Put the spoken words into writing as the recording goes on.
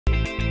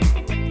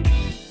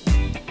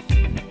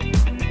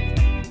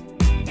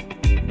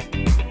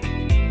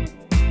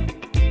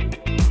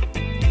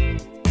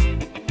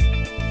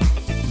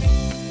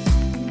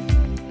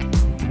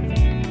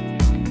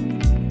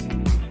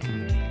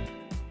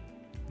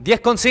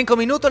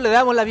10:05, le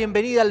damos la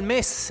bienvenida al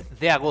mes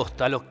de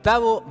agosto, al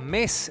octavo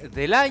mes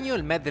del año,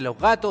 el mes de los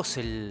gatos,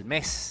 el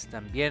mes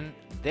también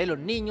de los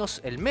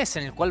niños, el mes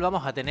en el cual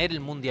vamos a tener el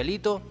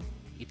mundialito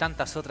y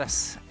tantas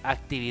otras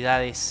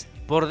actividades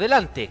por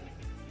delante,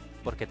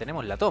 porque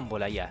tenemos la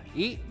tómbola ya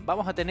y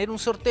vamos a tener un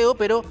sorteo,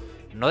 pero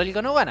no del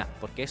gano-gana,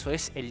 porque eso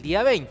es el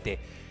día 20.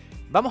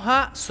 Vamos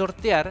a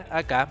sortear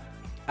acá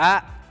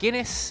a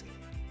quienes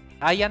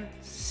hayan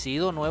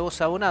sido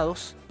nuevos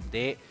abonados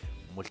de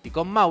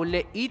Multicom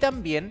Maule y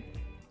también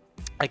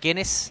a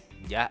quienes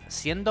ya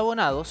siendo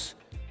abonados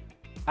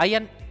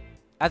hayan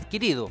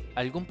adquirido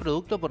algún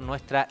producto por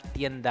nuestra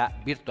tienda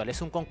virtual.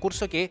 Es un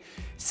concurso que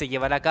se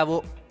llevará a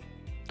cabo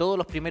todos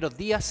los primeros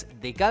días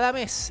de cada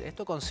mes,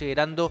 esto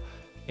considerando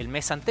el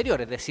mes anterior,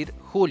 es decir,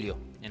 julio,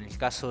 en el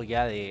caso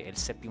ya del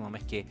séptimo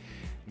mes que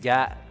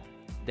ya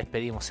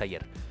despedimos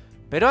ayer.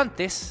 Pero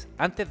antes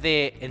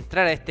de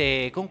entrar a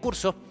este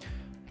concurso,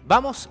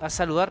 vamos a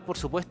saludar, por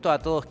supuesto, a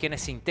todos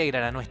quienes se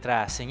integran a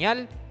nuestra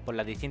señal por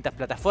las distintas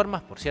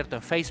plataformas. Por cierto,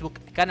 en Facebook,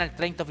 Canal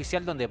 30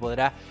 Oficial, donde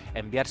podrá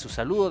enviar sus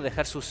saludos,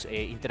 dejar sus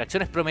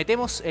interacciones.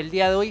 Prometemos el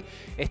día de hoy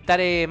estar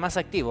más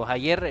activos.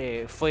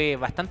 Ayer fue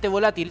bastante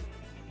volátil.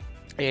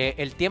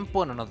 El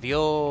tiempo no nos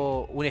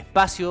dio un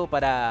espacio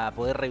para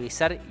poder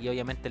revisar y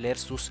obviamente leer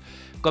sus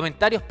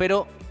comentarios,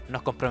 pero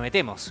nos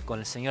comprometemos con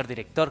el señor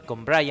director,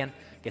 con Brian,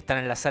 que están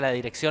en la sala de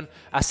dirección,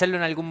 a hacerlo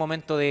en algún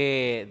momento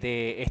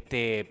de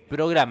este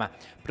programa.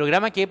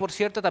 Programa que, por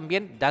cierto,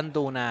 también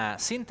dando una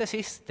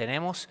síntesis,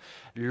 tenemos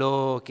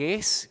lo que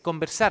es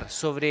conversar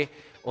sobre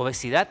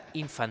obesidad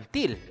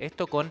infantil.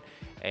 Esto con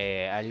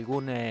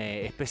algún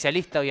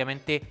especialista,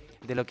 obviamente,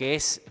 de lo que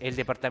es el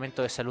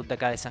Departamento de Salud de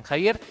acá de San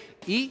Javier.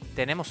 Y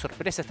tenemos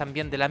sorpresas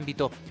también del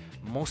ámbito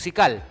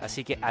musical.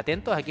 Así que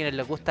atentos a quienes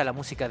les gusta la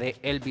música de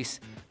Elvis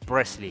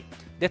Presley.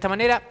 De esta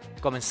manera,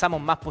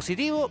 comenzamos más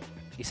positivo.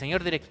 Y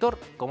señor director,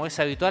 como es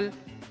habitual,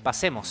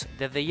 pasemos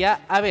desde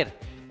ya a ver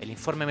el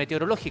informe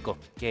meteorológico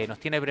que nos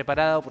tiene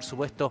preparado, por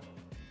supuesto,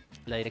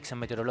 la Dirección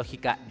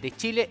Meteorológica de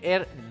Chile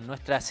en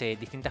nuestras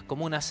distintas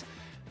comunas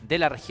de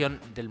la región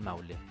del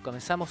Maule.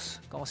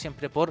 Comenzamos, como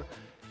siempre, por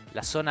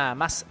la zona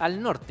más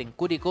al norte, en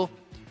Curicó,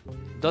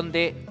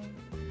 donde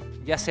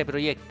ya se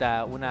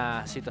proyecta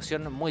una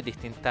situación muy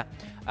distinta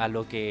a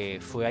lo que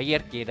fue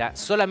ayer, que era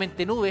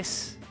solamente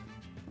nubes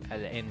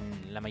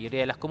en la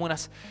mayoría de las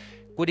comunas.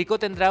 Curicó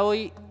tendrá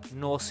hoy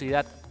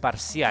nubosidad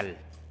parcial,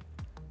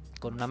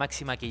 con una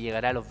máxima que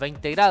llegará a los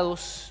 20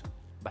 grados,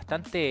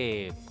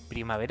 bastante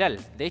primaveral.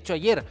 De hecho,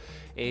 ayer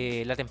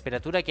la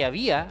temperatura que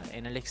había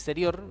en el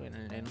exterior,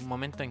 en un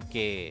momento en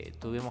que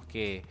tuvimos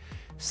que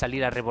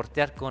salir a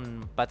reportear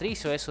con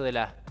Patricio, eso de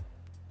las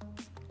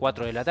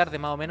 4 de la tarde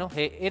más o menos,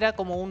 era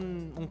como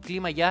un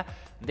clima ya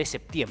de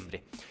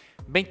septiembre.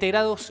 20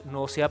 grados,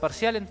 nubosidad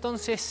parcial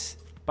entonces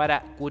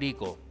para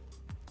Curicó.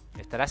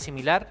 Estará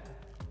similar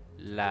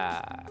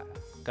la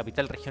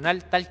capital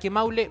regional, Talque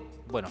Maule.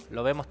 Bueno,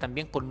 lo vemos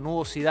también con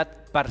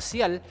nubosidad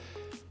parcial.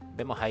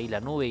 Vemos ahí la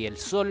nube y el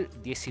sol,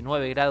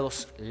 19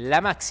 grados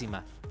la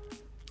máxima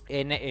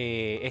en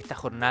esta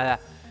jornada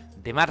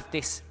de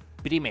martes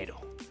primero.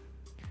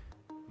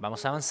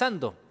 Vamos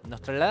avanzando,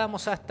 nos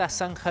trasladamos hasta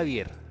San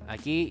Javier,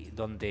 aquí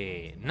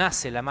donde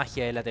nace la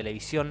magia de la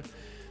televisión,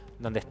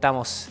 donde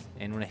estamos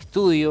en un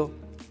estudio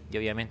y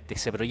obviamente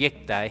se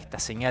proyecta esta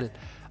señal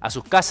a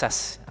sus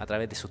casas, a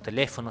través de sus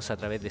teléfonos, a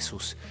través de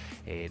sus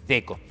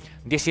deco.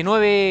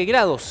 19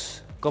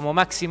 grados como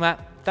máxima,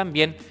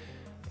 también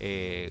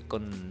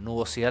con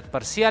nubosidad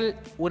parcial,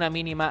 una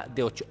mínima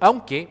de 8.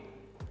 Aunque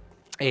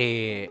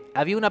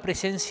había una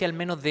presencia al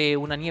menos de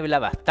una niebla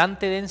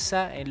bastante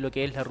densa en lo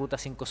que es la Ruta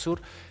 5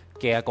 Sur,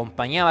 que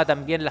acompañaba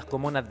también las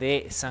comunas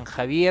de San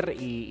Javier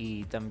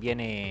y también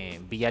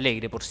Villa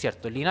Alegre, por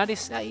cierto. En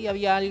Linares ahí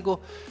había algo,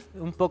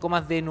 un poco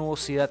más de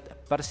nubosidad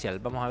parcial.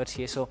 Vamos a ver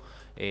si eso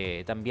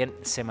también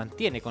se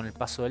mantiene con el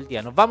paso del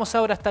día. Nos vamos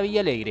ahora hasta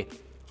Villa Alegre.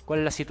 ¿Cuál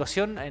es la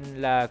situación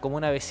en la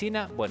comuna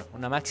vecina? Bueno,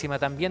 una máxima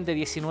también de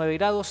 19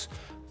 grados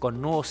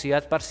con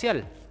nubosidad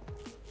parcial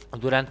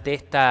durante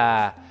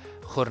esta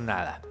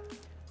jornada.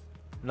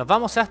 Nos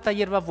vamos hasta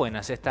Hierbas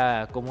Buenas,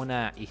 esta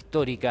comuna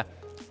histórica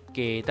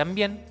que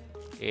también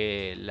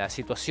la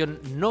situación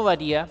no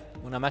varía,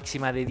 una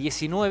máxima de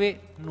 19,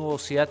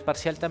 nubosidad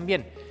parcial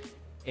también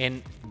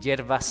en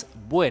Hierbas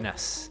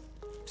Buenas.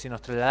 Si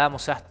nos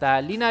trasladamos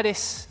hasta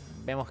Linares,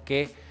 vemos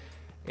que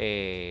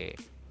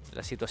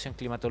la situación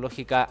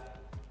climatológica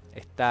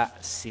está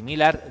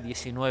similar,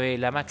 19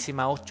 la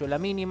máxima, 8 la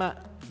mínima,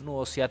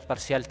 nubosidad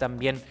parcial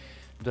también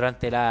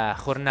durante la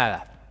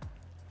jornada.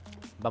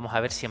 Vamos a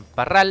ver si en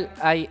Parral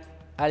hay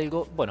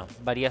algo, bueno,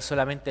 varía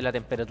solamente la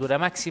temperatura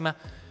máxima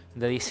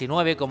de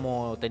 19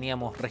 como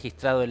teníamos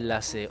registrado en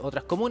las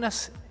otras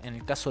comunas. En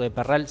el caso de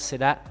Parral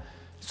será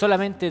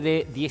solamente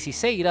de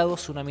 16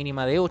 grados, una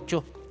mínima de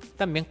 8,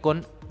 también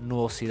con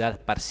nubosidad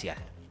parcial.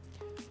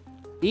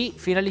 Y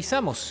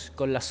finalizamos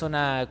con la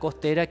zona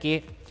costera,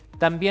 que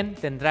también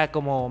tendrá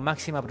como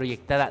máxima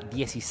proyectada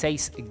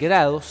 16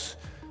 grados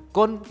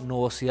con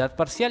nubosidad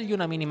parcial y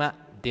una mínima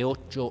de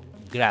 8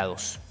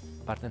 grados.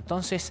 Parte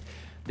entonces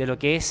de lo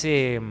que es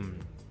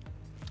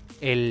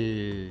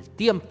el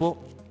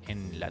tiempo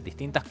en las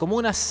distintas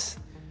comunas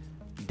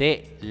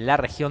de la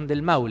región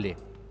del Maule.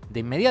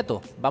 De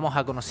inmediato vamos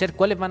a conocer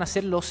cuáles van a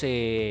ser los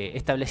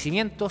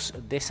establecimientos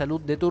de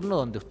salud de turno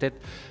donde usted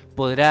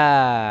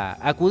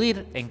podrá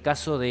acudir en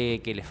caso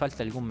de que le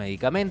falte algún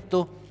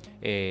medicamento,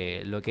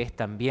 lo que es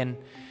también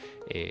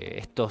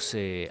estos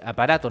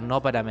aparatos,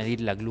 ¿no?, para medir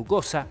la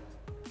glucosa,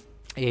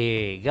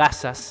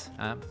 gasas,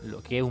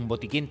 lo que es un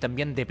botiquín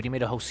también de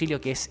primeros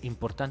auxilios, que es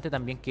importante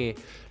también que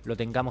lo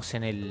tengamos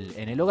en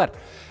el hogar.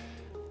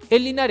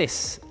 En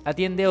Linares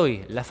atiende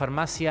hoy la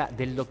farmacia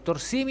del Dr.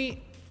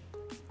 Simi.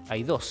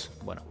 Hay dos.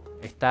 Bueno,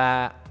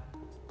 está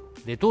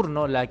de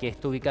turno la que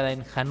está ubicada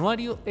en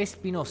Januario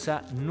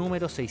Espinosa,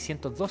 número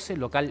 612,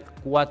 local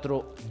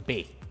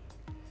 4B.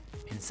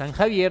 En San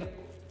Javier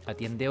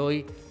atiende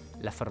hoy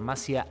la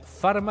farmacia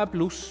Pharma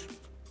Plus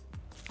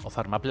o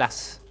Pharma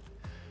Plus,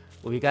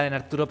 ubicada en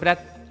Arturo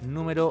Prat,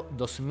 número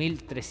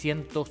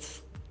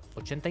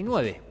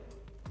 2389.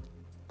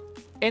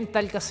 En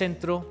Talca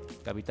Centro,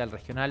 capital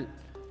regional,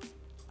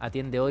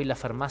 atiende hoy la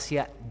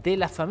farmacia de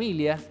la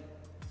familia,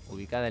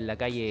 ubicada en la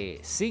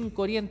calle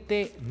 5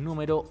 Oriente,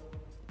 número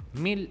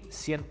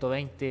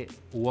 1120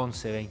 u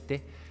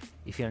 1120.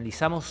 Y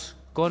finalizamos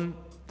con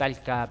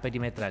Talca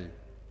Perimetral.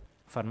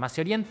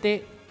 Farmacia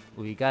Oriente,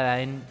 ubicada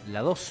en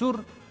la 2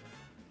 Sur,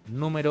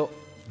 número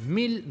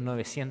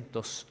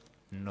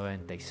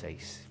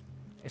 1996.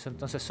 Eso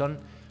entonces son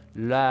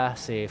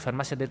las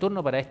farmacias de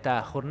turno para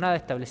esta jornada,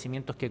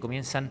 establecimientos que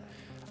comienzan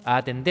a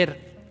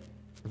atender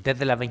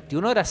desde las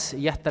 21 horas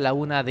y hasta la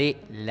 1 de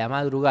la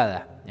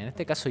madrugada, en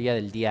este caso ya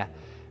del día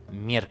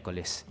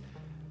miércoles.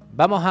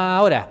 Vamos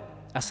ahora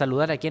a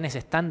saludar a quienes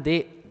están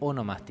de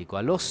onomástico,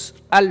 a los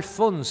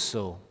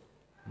Alfonso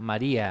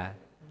María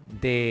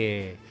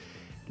de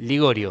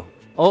Ligorio,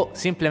 o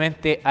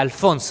simplemente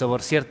Alfonso,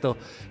 por cierto,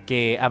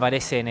 que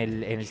aparece en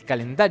el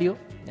calendario.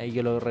 Ahí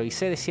yo lo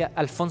revisé, decía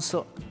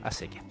Alfonso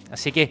Acequia.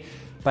 Así que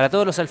para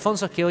todos los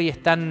Alfonsos que hoy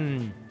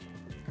están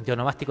de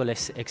onomástico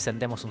les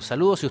extendemos un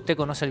saludo. Si usted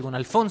conoce algún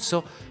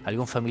Alfonso,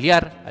 algún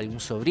familiar,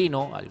 algún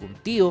sobrino, algún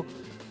tío,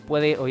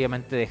 puede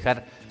obviamente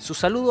dejar su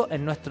saludo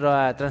en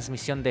nuestra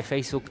transmisión de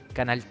Facebook,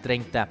 Canal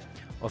 30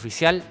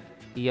 Oficial,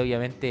 y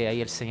obviamente ahí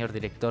el señor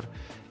director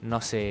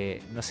nos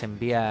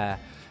envía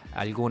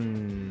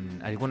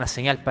alguna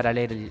señal para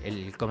leer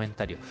el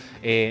comentario.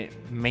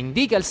 Me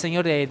indica el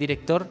señor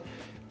director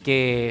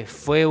que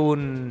fue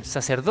un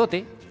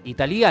sacerdote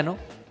italiano,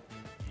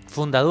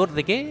 fundador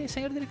de ¿qué,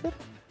 señor director?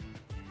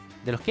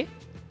 ¿De los qué?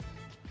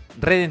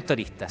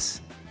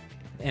 Redentoristas,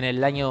 en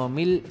el año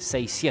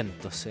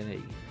 1600,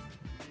 en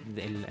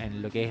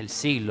lo que es el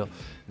siglo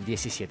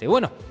XVII.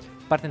 Bueno,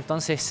 parte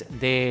entonces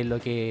de lo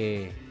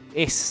que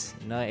es,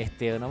 ¿no?,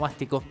 este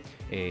onomástico,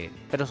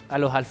 pero a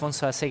los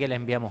Alfonso Acequia le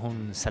enviamos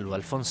un saludo.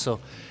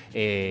 Alfonso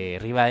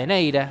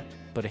Rivadeneira,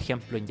 por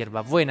ejemplo, en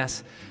Hierbas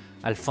Buenas,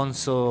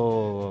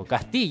 Alfonso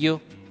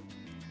Castillo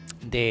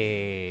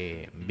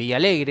de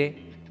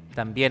Villalegre,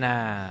 también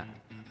a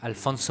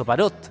Alfonso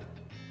Parot,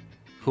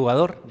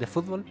 jugador de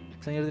fútbol,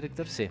 señor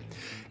director, sí,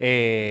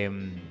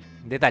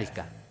 de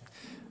Talca.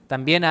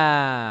 También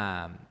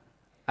a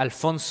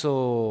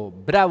Alfonso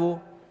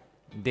Bravo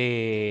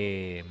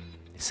de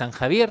San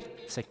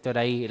Javier, sector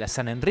ahí la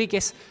San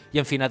Enríquez, y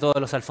en fin a todos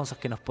los Alfonsos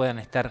que nos puedan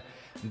estar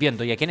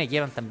viendo y a quienes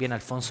llevan también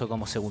Alfonso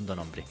como segundo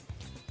nombre.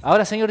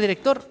 Ahora, señor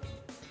director,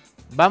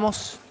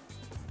 vamos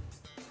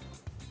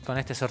con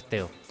este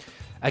sorteo.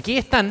 Aquí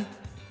están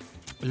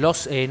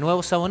los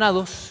nuevos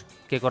abonados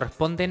que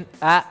corresponden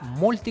a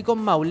Multicom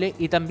Maule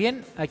y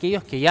también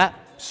aquellos que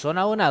ya son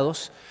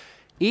abonados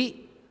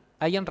y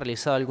hayan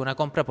realizado alguna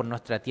compra por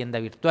nuestra tienda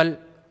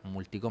virtual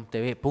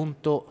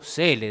multicomtv.cl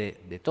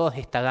de toda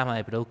esta gama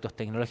de productos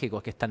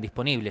tecnológicos que están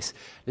disponibles.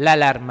 La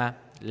alarma,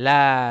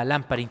 la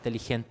lámpara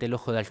inteligente, el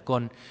ojo de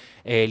halcón,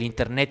 el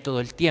internet todo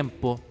el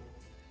tiempo,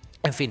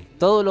 en fin,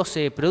 todos los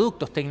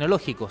productos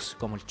tecnológicos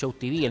como el Show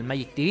TV, el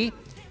Magic TV,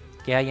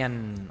 que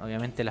hayan,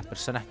 obviamente, las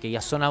personas que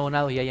ya son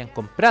abonados y hayan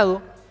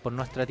comprado por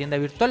nuestra tienda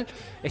virtual,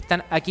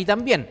 están aquí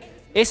también.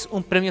 Es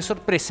un premio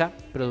sorpresa,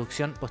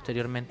 producción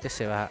posteriormente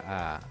se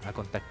va a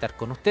contactar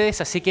con ustedes,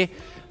 así que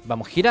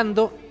vamos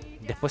girando,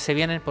 después se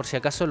vienen por si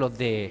acaso los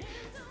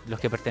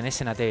que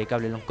pertenecen a TV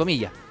Cable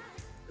Loncomilla.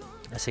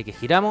 Así que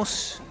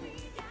giramos.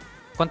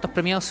 ¿Cuántos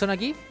premiados son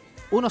aquí?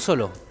 Uno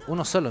solo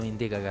me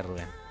indica acá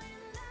Rubén.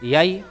 Y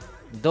hay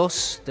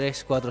 2,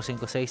 3, 4,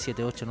 5, 6,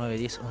 7, 8, 9,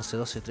 10, 11,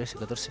 12, 13,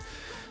 14,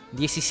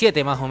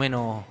 17 más o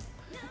menos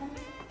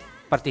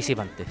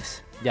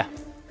participantes. Ya.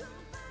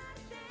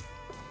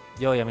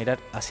 Yo voy a mirar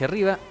hacia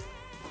arriba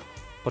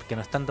porque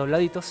no están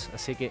dobladitos,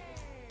 así que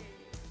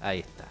ahí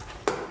está.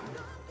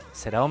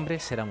 ¿Será hombre?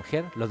 ¿Será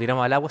mujer? ¿Lo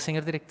tiramos al agua,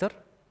 señor director?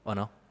 ¿O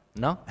no?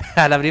 ¿No?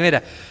 A la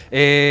primera.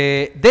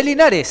 De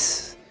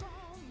Linares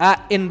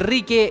a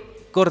Enrique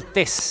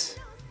Cortés.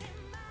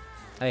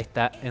 Ahí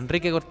está.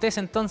 Enrique Cortés,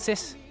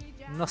 entonces,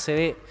 no se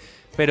ve,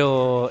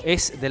 pero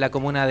es de la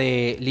comuna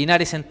de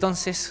Linares,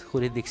 entonces,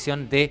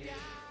 jurisdicción de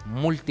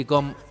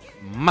Multicom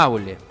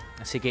Maule.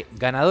 Así que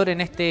ganador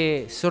en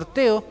este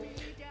sorteo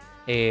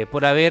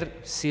por haber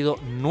sido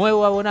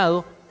nuevo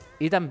abonado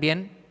y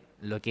también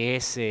lo que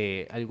es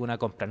alguna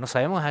compra. No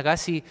sabemos acá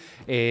si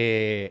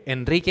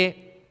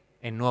Enrique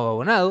es nuevo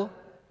abonado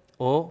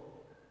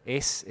o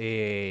es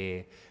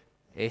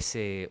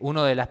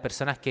una de las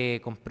personas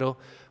que compró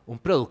un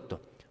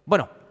producto.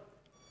 Bueno,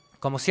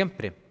 como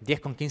siempre, 10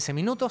 con 15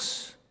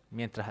 minutos,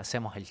 mientras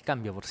hacemos el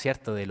cambio, por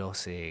cierto, de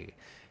los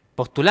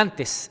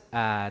postulantes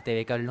a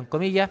TV Cable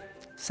Loncomilla,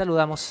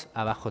 saludamos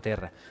a Bajo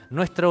Terra,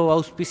 nuestro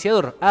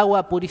auspiciador,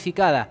 agua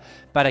purificada,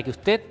 para que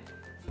usted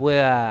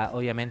pueda,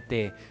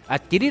 obviamente,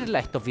 adquirirla,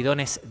 estos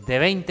bidones de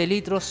 20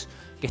 litros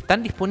que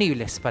están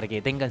disponibles para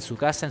que tenga en su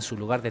casa, en su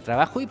lugar de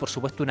trabajo y, por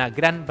supuesto, una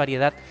gran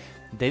variedad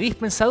de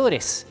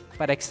dispensadores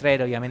para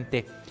extraer,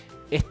 obviamente,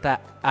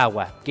 esta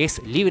agua, que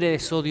es libre de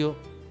sodio,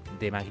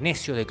 de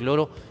magnesio, de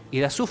cloro y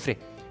de azufre,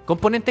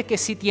 componentes que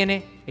sí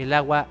tiene el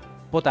agua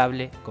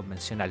potable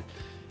convencional.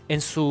 En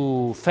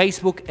su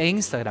Facebook e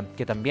Instagram,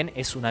 que también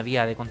es una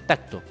vía de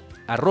contacto,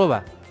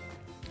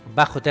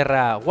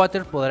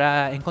 @BajoTerraWater,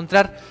 podrá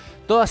encontrar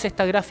todas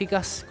estas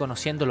gráficas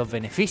conociendo los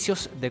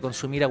beneficios de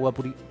consumir agua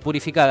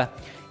purificada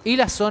y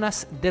las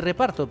zonas de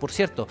reparto, por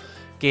cierto,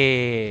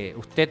 que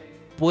usted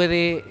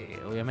puede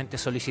obviamente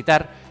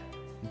solicitar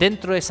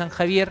dentro de San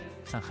Javier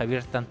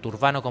tanto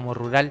urbano como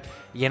rural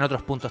y en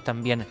otros puntos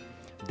también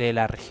de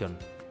la región.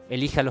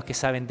 Elija a los que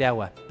saben de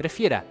agua,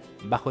 prefiera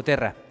Bajo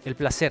Terra, el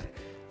placer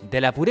de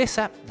la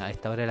pureza a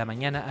esta hora de la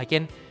mañana, a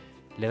quien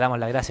le damos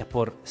las gracias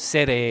por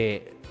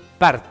ser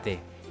parte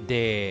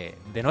de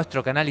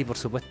nuestro canal y por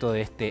supuesto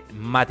de este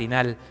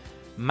matinal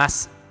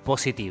más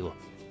positivo.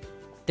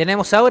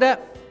 Tenemos ahora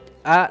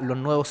a los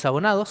nuevos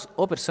abonados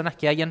o personas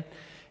que hayan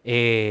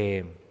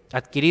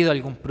adquirido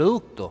algún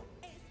producto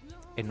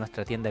en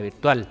nuestra tienda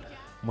virtual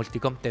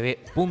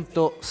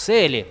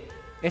multicomtv.cl.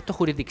 Esto es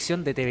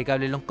jurisdicción de TV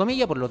Cable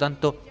Loncomilla, por lo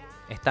tanto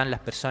están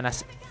las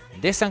personas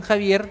de San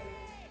Javier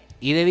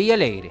y de Villa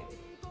Alegre.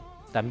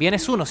 También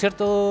es uno,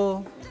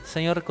 ¿cierto,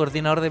 señor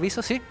coordinador de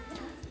piso? Sí.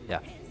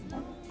 Ya.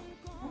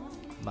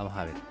 Vamos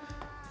a ver.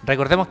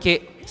 Recordemos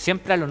que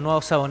siempre a los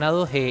nuevos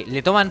abonados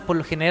le toman por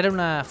lo general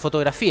una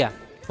fotografía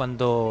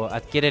cuando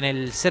adquieren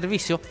el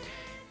servicio.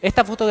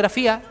 Esta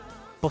fotografía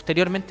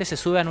posteriormente se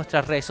sube a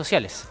nuestras redes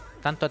sociales,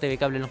 tanto a TV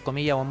Cable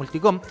Loncomilla o a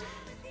Multicom,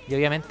 y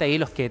obviamente ahí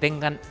los que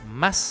tengan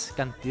más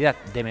cantidad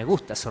de me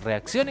gustas o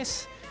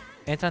reacciones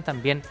entran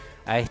también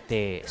a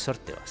este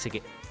sorteo. Así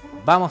que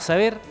vamos a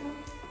ver,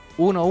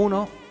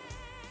 1-1,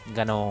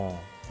 ganó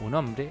un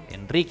hombre,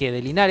 Enrique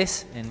de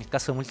Linares, en el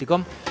caso de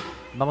Multicom.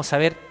 Vamos a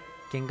ver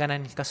quién gana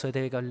en el caso de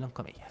TV Cable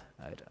Loncomilla.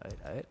 A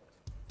ver,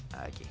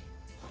 aquí.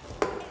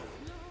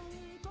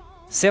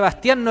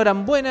 Sebastián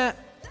Norambuena,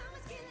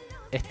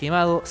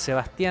 estimado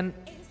Sebastián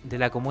de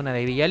la comuna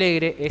de Villa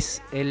Alegre,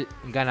 es el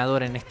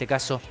ganador en este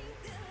caso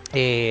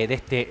de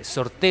este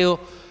sorteo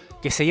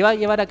que se va a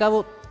llevar a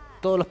cabo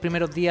todos los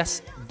primeros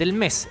días del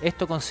mes.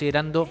 Esto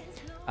considerando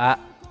a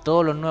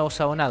todos los nuevos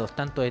abonados,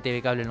 tanto de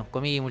TV Cable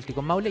Loncomilla y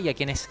Multicom Maule, y a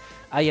quienes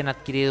hayan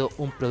adquirido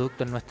un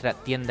producto en nuestra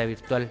tienda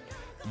virtual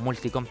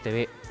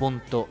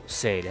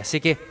multicomtv.cl.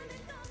 Así que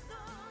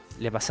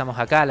le pasamos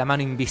acá la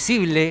mano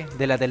invisible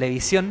de la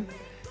televisión.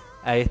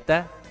 Ahí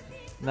está.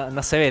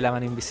 No se ve la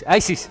mano invisible. ¡Ay,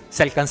 sí!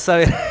 Se alcanzó a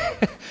ver.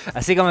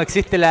 Así como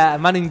existe la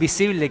mano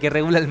invisible que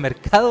regula el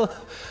mercado,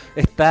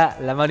 está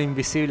la mano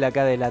invisible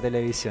acá de la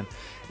televisión.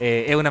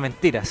 Es una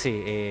mentira,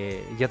 sí.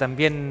 Yo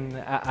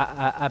también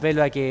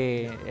apelo a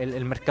que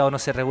el mercado no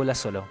se regula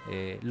solo.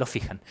 Lo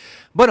fijan.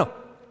 Bueno,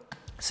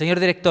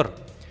 señor director,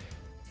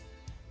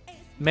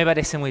 me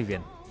parece muy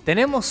bien.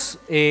 Tenemos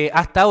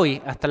hasta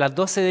hoy, hasta las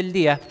 12 del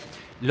día,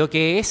 lo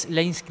que es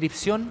la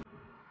inscripción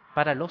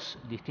para los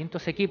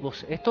distintos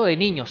equipos. Esto de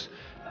niños,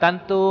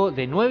 tanto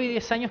de 9 y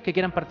 10 años que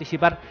quieran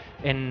participar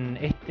en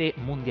este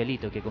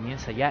mundialito que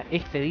comienza ya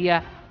este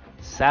día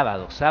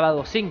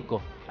sábado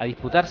 5, a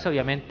disputarse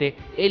obviamente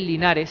en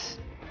Linares,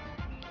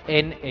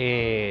 en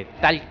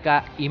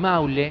Talca y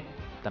Maule,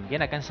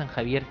 también acá en San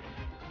Javier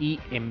y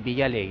en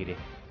Villa Alegre.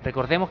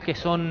 Recordemos que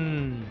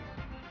son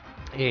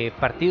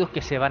partidos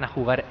que se van a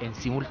jugar en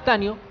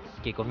simultáneo,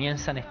 que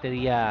comienzan este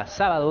día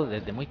sábado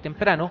desde muy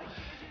temprano,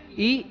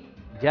 y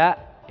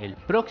ya el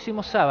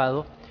próximo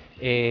sábado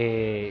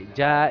se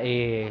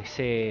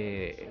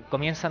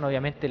comienzan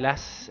obviamente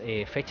las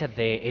fechas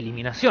de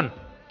eliminación.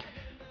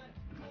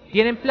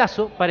 Tienen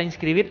plazo para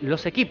inscribir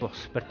los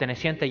equipos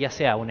pertenecientes ya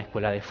sea a una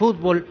escuela de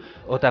fútbol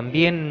o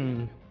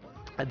también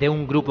de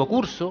un grupo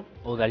curso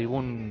o de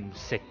algún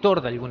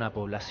sector, de alguna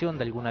población,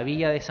 de alguna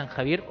villa de San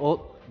Javier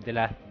o de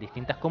las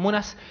distintas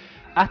comunas,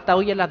 hasta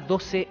hoy a las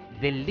 12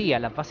 del día.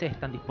 Las bases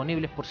están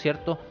disponibles, por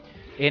cierto,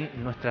 en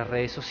nuestras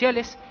redes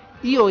sociales.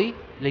 Y hoy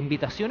la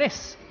invitación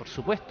es, por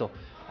supuesto,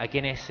 a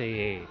quienes,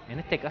 en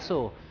este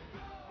caso,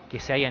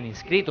 que se hayan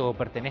inscrito o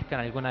pertenezcan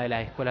a alguna de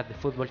las escuelas de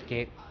fútbol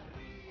que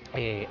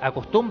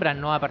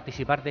acostumbran no a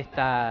participar de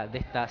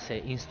estas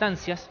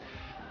instancias,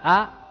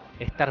 a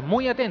estar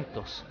muy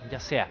atentos, ya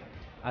sea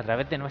a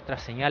través de nuestra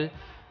señal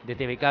de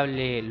TV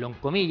Cable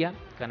Loncomilla,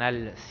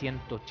 canal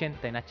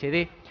 180 en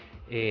HD,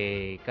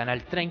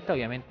 canal 30,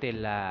 obviamente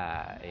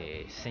la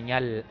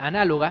señal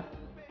análoga,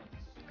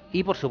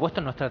 y por supuesto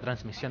en nuestra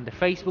transmisión de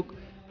Facebook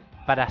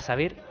para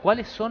saber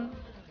cuáles son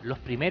los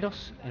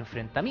primeros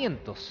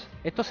enfrentamientos.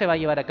 Esto se va a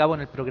llevar a cabo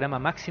en el programa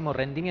Máximo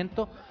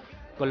Rendimiento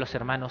con los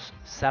hermanos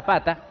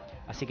Zapata,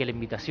 así que la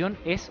invitación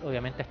es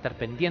obviamente estar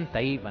pendiente.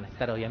 Ahí van a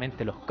estar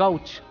obviamente los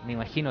coaches, me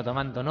imagino,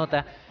 tomando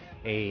nota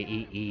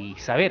y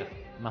saber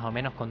más o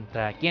menos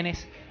contra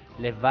quiénes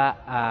les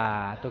va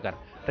a tocar.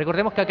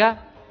 Recordemos que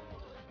acá,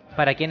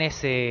 para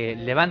quienes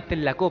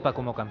levanten la copa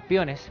como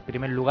campeones, en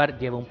primer lugar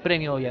lleva un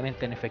premio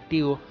obviamente en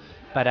efectivo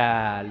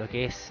para lo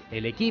que es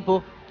el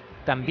equipo.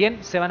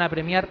 También se van a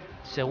premiar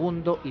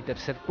segundo y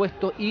tercer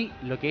puesto y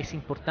lo que es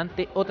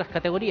importante, otras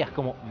categorías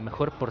como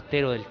mejor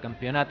portero del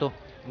campeonato,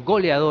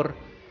 goleador,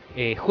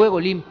 juego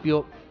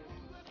limpio,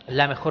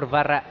 la mejor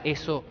barra,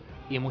 eso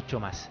y mucho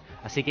más.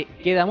 Así que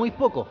queda muy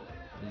poco.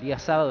 El día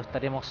sábado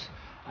estaremos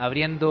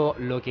abriendo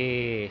lo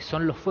que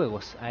son los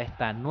fuegos a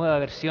esta nueva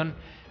versión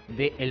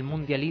del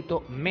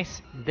Mundialito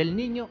Mes del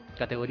Niño,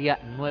 categoría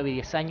 9 y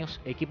 10 años,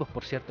 equipos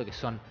por cierto que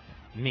son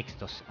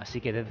mixtos.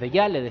 Así que desde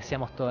ya les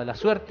deseamos toda la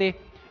suerte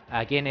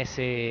a quienes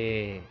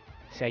se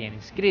hayan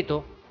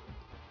inscrito,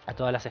 a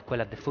todas las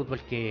escuelas de fútbol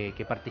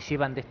que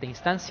participan de esta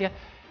instancia,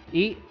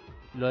 y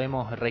lo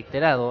hemos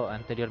reiterado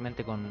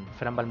anteriormente con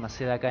Fran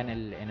Balmaceda acá en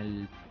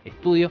el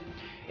estudio,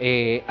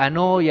 a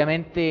no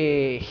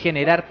obviamente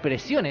generar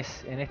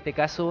presiones, en este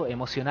caso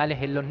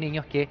emocionales en los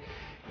niños que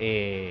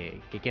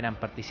quieran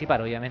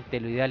participar.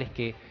 Obviamente lo ideal es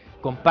que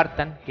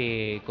compartan,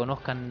 que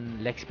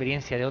conozcan la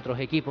experiencia de otros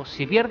equipos.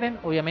 Si pierden,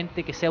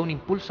 obviamente que sea un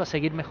impulso a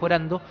seguir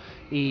mejorando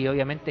y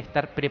obviamente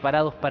estar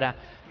preparados para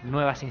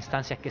nuevas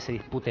instancias que se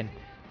disputen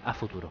a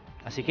futuro.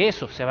 Así que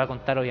eso se va a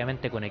contar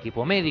obviamente con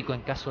equipo médico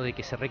en caso de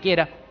que se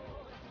requiera,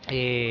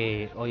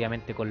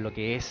 obviamente con lo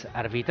que es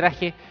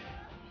arbitraje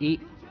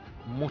y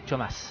mucho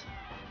más.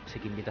 Así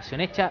que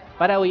invitación hecha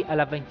para hoy a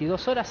las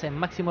 22 horas en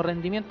Máximo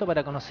Rendimiento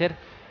para conocer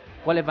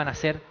cuáles van a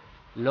ser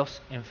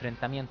los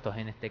enfrentamientos,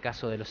 en este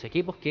caso de los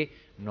equipos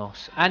que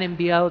nos han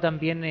enviado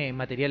también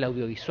material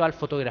audiovisual,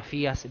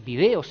 fotografías,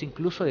 videos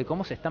incluso de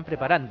cómo se están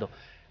preparando.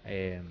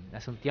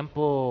 Hace un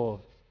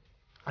tiempo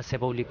se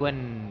publicó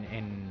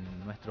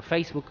en nuestro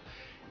Facebook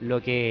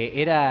lo que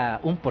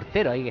era un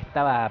portero ahí que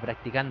estaba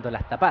practicando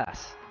las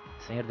tapadas.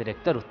 Señor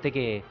director,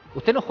 usted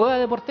no juega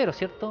de portero,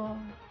 ¿cierto?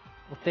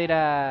 Usted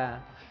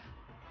era,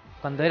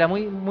 cuando era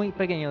muy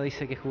pequeño,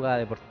 dice que jugaba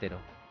de portero.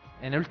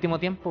 En el último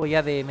tiempo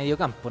ya de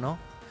mediocampo, ¿no?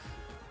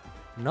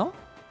 ¿No?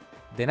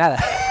 De nada.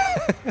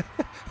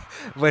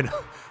 Bueno,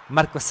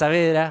 Marcos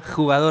Saavedra,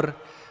 jugador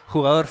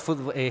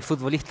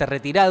futbolista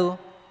retirado,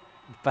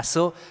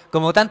 pasó,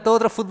 como tanto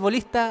otro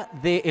futbolista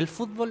del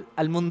fútbol,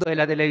 al mundo de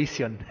la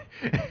televisión.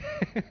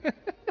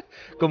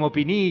 Como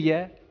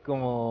Pinilla,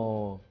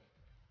 como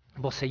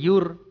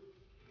Bocellur,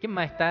 ¿quién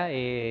más está?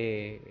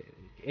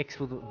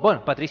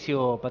 Bueno,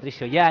 Patricio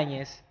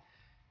Yáñez,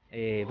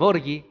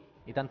 Borghi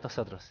y tantos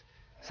otros.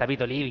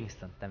 Sapito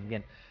Livingston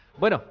también.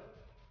 Bueno,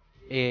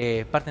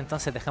 parte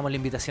entonces, dejamos la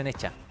invitación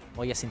hecha.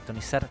 Voy a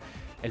sintonizar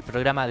el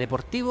programa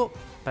deportivo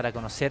para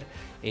conocer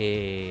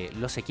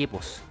los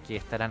equipos que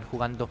estarán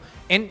jugando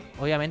en,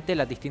 obviamente,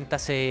 las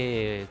distintas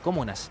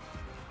comunas.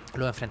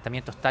 Los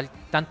enfrentamientos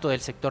tanto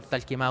del sector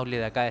Talquemaule,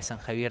 de acá de San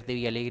Javier de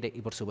Villalegre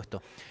y por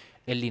supuesto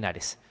en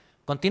Linares.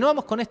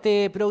 Continuamos con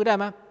este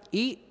programa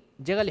y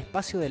llega el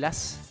espacio de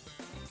las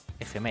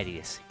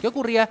efemérides. ¿Qué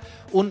ocurría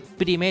un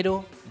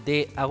 1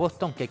 de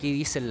agosto? Aunque aquí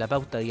dice en la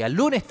pauta día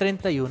lunes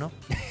 31,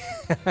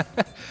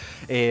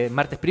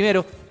 martes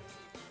 1.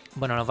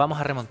 Bueno, nos vamos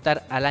a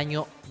remontar al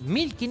año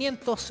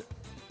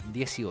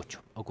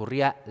 1518.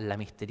 Ocurría la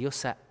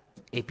misteriosa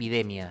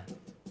epidemia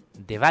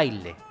de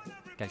baile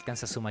que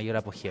alcanza su mayor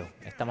apogeo.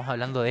 Estamos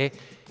hablando de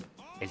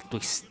el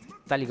twist,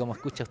 tal y como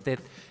escucha usted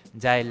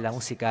ya en la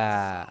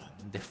música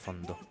de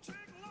fondo.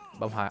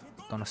 Vamos a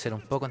conocer un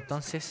poco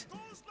entonces.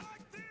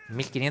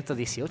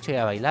 1518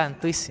 ya bailaban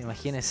twist,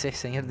 imagínense,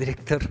 señor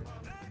director,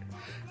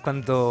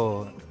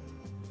 cuando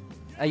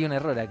hay un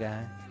error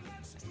acá.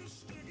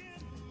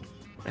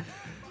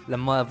 Las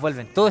modas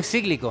vuelven, todo es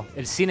cíclico,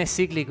 el cine es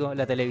cíclico,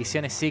 la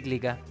televisión es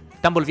cíclica,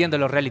 están volviendo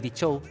los reality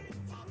shows.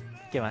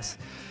 ¿Qué más?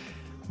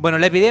 Bueno,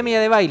 la epidemia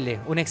de baile,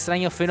 un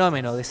extraño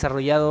fenómeno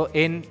desarrollado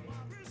en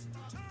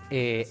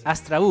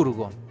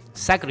Astraburgo,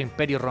 Sacro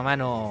Imperio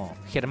Romano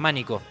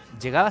Germánico,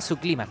 llegaba a su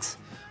clímax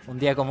un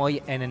día como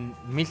hoy en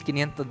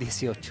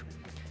 1518.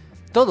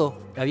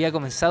 Todo había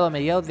comenzado a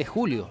mediados de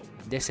julio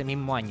de ese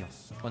mismo año,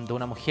 cuando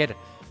una mujer,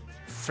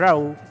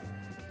 Frau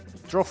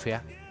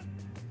Trofea,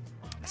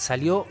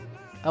 salió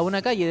a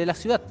una calle de la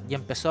ciudad y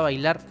empezó a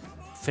bailar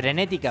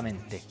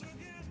frenéticamente.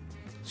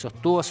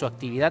 Sostuvo su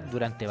actividad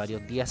durante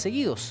varios días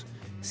seguidos,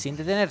 sin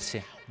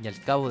detenerse, y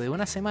al cabo de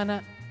una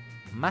semana,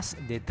 más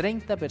de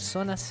 30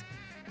 personas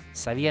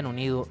se habían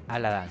unido a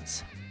la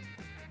danza.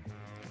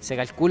 Se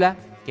calcula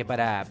que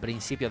para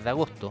principios de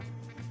agosto,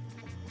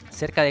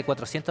 cerca de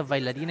 400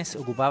 bailarines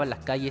ocupaban las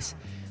calles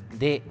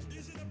de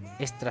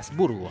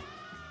Estrasburgo.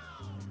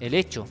 El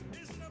hecho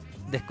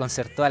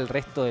desconcertó al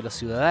resto de los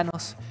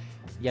ciudadanos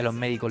y a los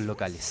médicos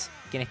locales,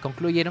 quienes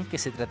concluyeron que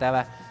se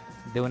trataba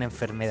de una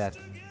enfermedad,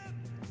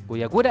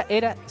 cuya cura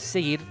era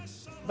seguir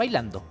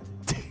bailando.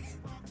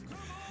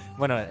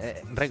 Bueno,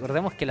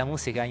 recordemos que la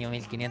música año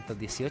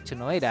 1518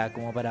 no era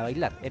como para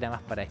bailar, era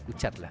más para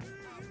escucharla.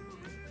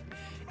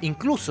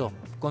 Incluso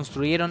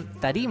construyeron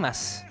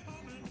tarimas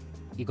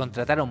y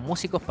contrataron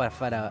músicos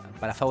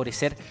para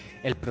favorecer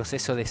el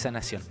proceso de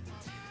sanación.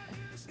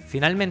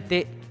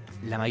 Finalmente,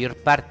 la mayor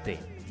parte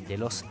de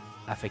los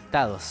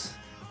afectados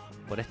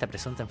por esta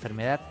presunta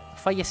enfermedad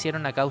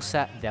fallecieron a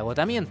causa de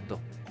agotamiento,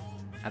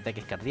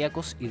 ataques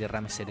cardíacos y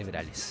derrames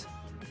cerebrales.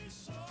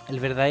 El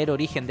verdadero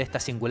origen de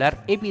esta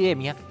singular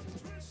epidemia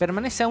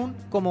permanece aún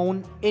como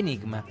un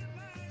enigma.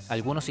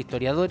 Algunos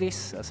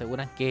historiadores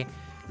aseguran que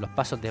los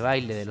pasos de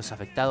baile de los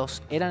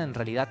afectados eran en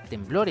realidad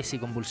temblores y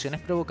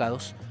convulsiones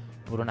provocados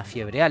por una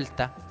fiebre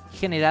alta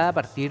generada a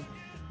partir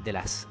de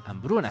las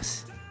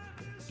hambrunas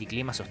y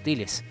climas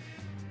hostiles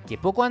que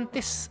poco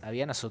antes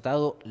habían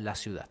azotado la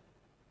ciudad.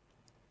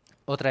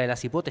 Otra de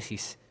las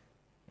hipótesis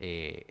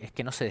es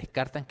que no se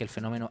descartan que el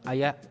fenómeno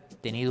haya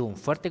tenido un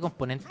fuerte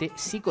componente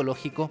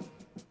psicológico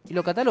y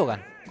lo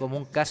catalogan como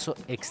un caso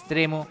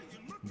extremo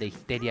de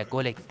histeria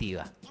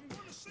colectiva.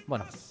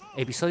 Bueno,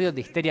 episodios de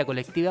histeria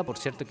colectiva, por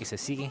cierto, que se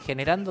siguen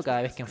generando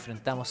cada vez que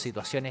enfrentamos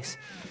situaciones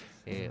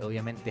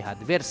obviamente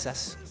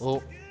adversas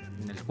o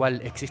en el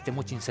cual existe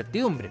mucha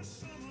incertidumbre.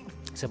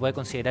 Se puede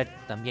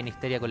considerar también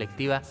histeria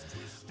colectiva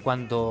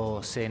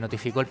cuando se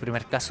notificó el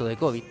primer caso de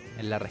COVID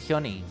en la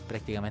región y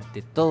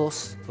prácticamente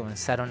todos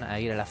comenzaron a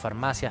ir a las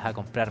farmacias a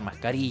comprar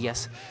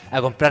mascarillas, a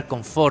comprar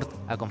confort,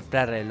 a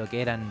comprar lo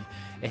que eran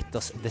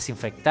estos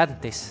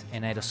desinfectantes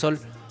en aerosol.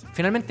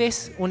 Finalmente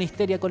es una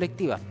histeria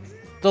colectiva.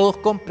 Todos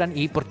compran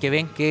y porque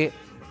ven que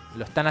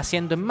lo están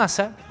haciendo en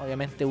masa,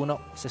 obviamente uno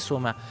se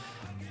suma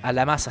a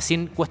la masa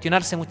sin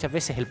cuestionarse muchas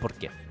veces el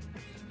porqué.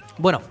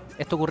 Bueno,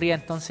 esto ocurría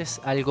entonces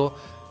algo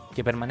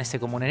que permanece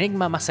como un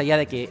enigma, más allá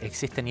de que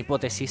existen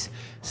hipótesis,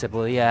 se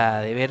podía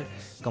deber,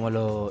 como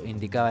lo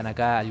indicaban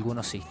acá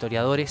algunos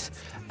historiadores,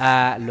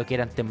 a lo que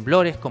eran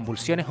temblores,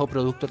 convulsiones o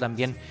producto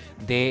también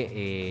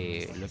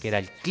de lo que era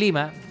el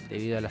clima,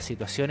 debido a las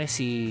situaciones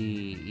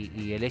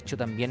y el hecho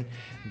también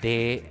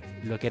de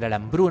lo que era la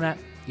hambruna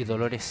y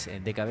dolores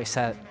de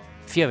cabeza,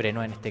 fiebre,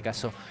 ¿no? En este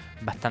caso,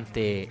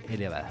 bastante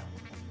elevada.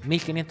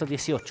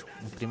 1518,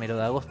 un 1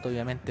 de agosto,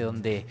 obviamente,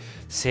 donde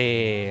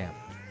se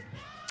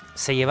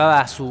llevaba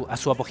a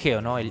su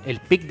apogeo, ¿no? El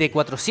pic de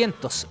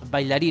 400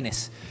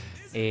 bailarines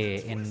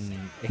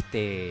en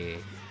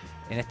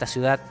esta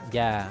ciudad,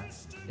 ya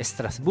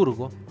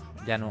Estrasburgo,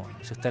 ya no,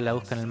 si usted la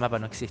busca en el mapa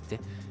no existe,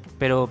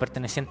 pero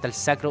perteneciente al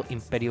Sacro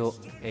Imperio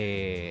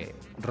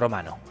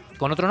Romano.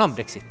 Con otro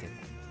nombre existe.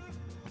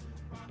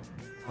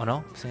 ¿O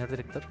no, señor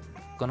director?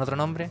 ¿Con otro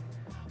nombre?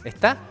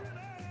 ¿Está?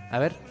 A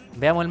ver,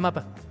 veamos el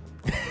mapa.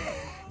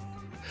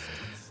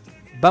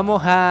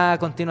 Vamos a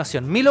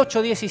continuación.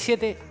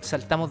 1817,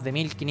 saltamos de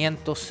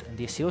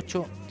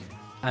 1518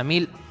 a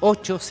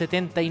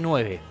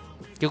 1879.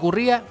 ¿Qué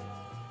ocurría?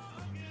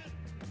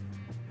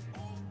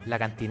 La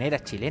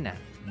cantinera chilena.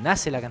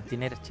 Nace la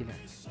cantinera chilena.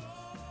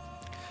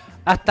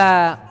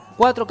 Hasta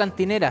 4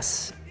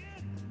 cantineras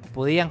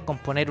podían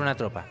componer una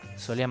tropa.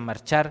 Solían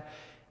marchar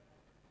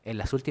en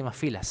las últimas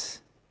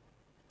filas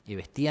y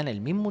vestían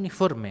el mismo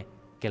uniforme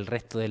que el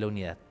resto de la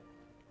unidad.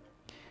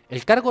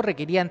 El cargo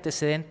requería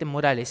antecedentes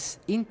morales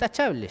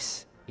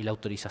intachables y la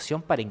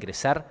autorización para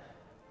ingresar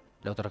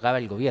la otorgaba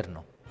el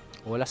gobierno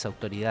o las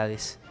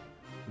autoridades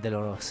de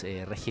los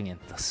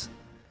regimientos.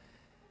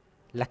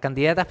 Las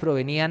candidatas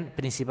provenían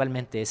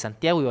principalmente de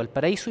Santiago y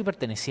Valparaíso y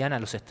pertenecían a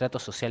los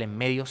estratos sociales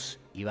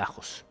medios y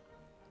bajos.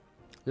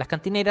 Las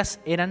cantineras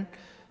eran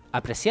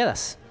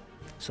apreciadas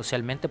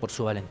socialmente por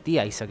su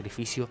valentía y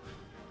sacrificio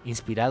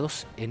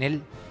inspirados en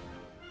el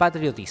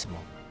patriotismo,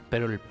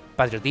 pero el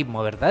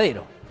patriotismo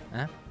verdadero,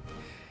 ¿eh?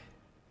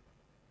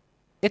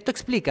 Esto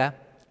explica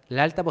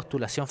la alta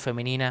postulación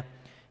femenina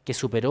que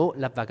superó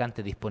las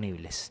vacantes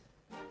disponibles.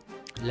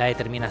 La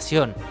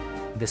determinación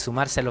de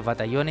sumarse a los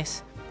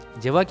batallones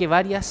llevó a que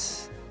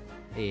varias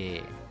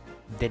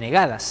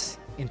denegadas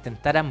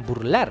intentaran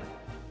burlar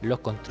los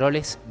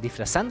controles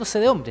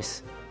disfrazándose de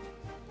hombres.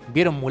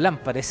 Vieron Mulan,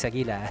 parece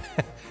aquí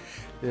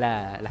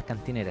las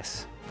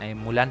cantineras. En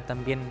Mulan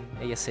también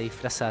ella se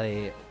disfraza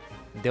de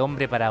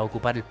hombre para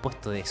ocupar el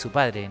puesto de su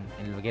padre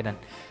en lo que eran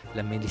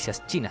las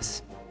milicias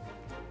chinas.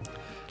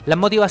 Las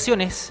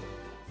motivaciones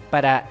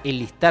para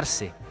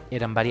enlistarse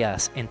eran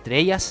variadas, entre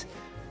ellas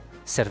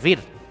servir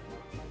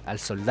al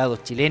soldado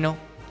chileno,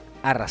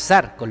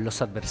 arrasar con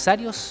los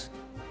adversarios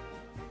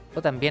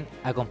o también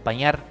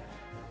acompañar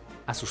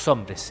a sus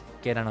hombres,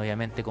 que eran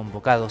obviamente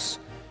convocados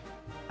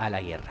a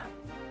la guerra.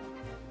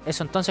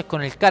 Eso entonces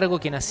con el cargo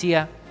que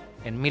nacía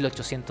en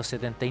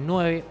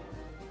 1879,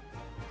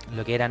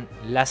 lo que eran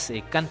las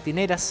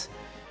cantineras,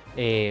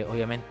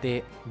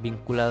 obviamente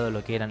vinculado a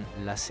lo que eran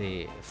las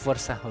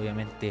fuerzas,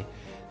 obviamente,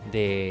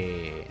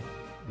 de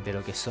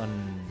lo que son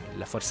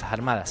las Fuerzas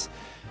Armadas.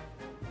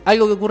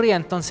 Algo que ocurría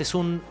entonces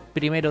un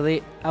 1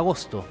 de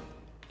agosto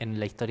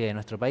en la historia de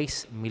nuestro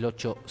país,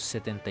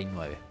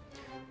 1879.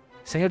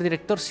 Señor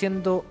director,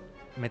 siendo,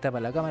 me tapa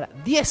la cámara,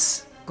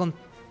 10 con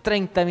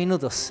 30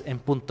 minutos en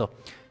punto.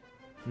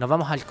 Nos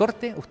vamos al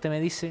corte, usted me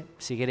dice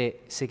si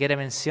quiere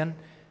mención,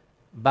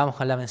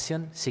 vamos a la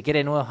mención. Si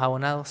quiere nuevos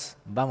abonados,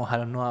 vamos a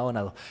los nuevos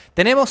abonados.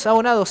 Tenemos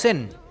abonados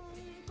en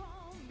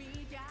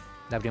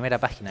la primera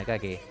página acá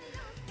que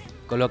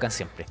colocan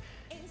siempre.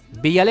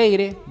 Villa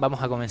Alegre,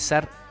 vamos a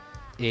comenzar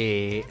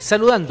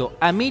saludando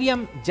a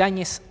Miriam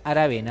Yáñez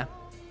Aravena,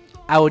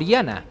 a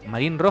Oriana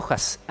Marín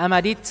Rojas, a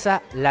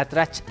Maritza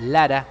Latrach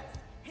Lara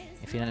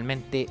y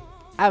finalmente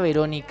a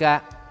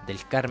Verónica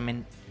del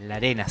Carmen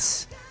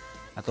Larenas.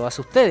 A todas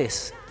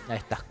ustedes, a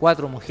estas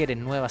 4 mujeres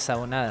nuevas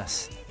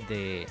abonadas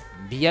de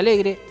Villa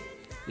Alegre,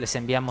 les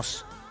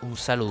enviamos un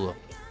saludo.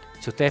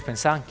 Si ustedes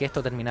pensaban que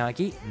esto terminaba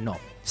aquí, no.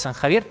 San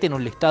Javier tiene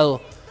un listado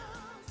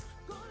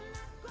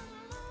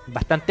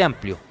bastante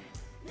amplio.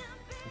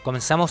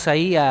 Comenzamos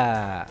ahí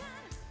a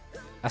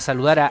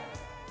saludar a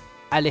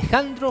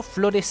Alejandro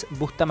Flores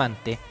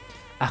Bustamante,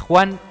 a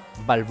Juan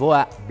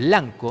Balboa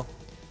Blanco,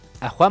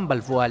 a Juan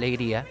Balboa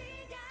Alegría,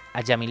 a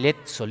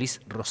Yamilet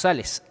Solís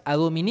Rosales, a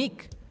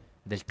Dominique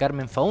del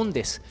Carmen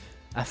Faúndes,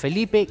 a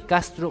Felipe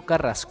Castro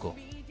Carrasco,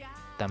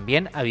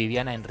 también a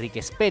Viviana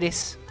Enríquez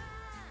Pérez,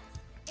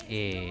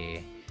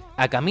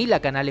 a Camila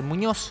Canales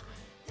Muñoz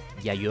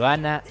y a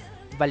Joana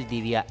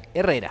Valdivia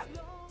Herrera.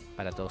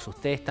 Para todos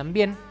ustedes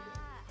también,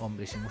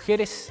 hombres y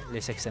mujeres,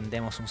 les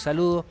extendemos un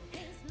saludo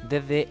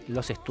desde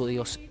los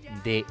estudios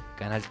de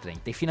Canal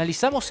 30. Y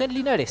finalizamos en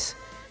Linares,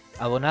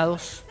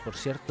 abonados, por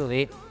cierto,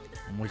 de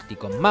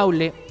Multicom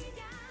Maule,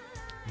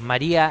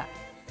 María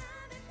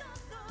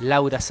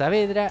Laura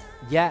Saavedra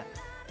y a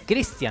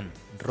Cristian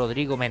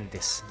Rodrigo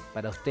Méndez.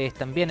 Para ustedes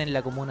también en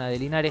la comuna de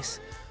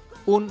Linares,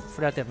 un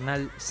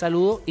fraternal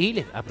saludo y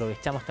les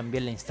aprovechamos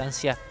también la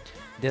instancia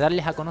de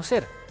darles a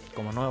conocer,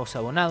 como nuevos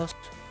abonados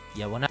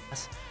y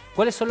abonadas,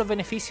 cuáles son los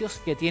beneficios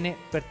que tiene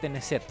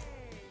pertenecer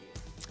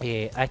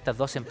a estas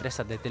 2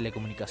 empresas de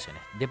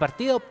telecomunicaciones. De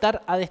partida,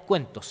 optar a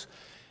descuentos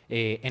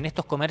en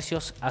estos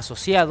comercios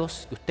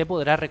asociados que usted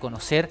podrá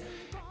reconocer.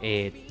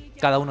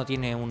 Cada uno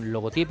tiene un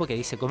logotipo que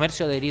dice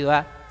comercio adherido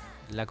a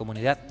la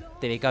comunidad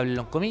TV Cable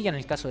Loncomilla, en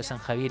el caso de San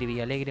Javier y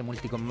Villa Alegre,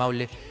 Multicom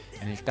Maule,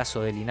 en el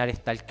caso de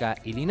Linares, Talca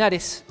y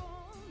Linares,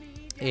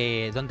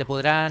 donde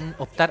podrán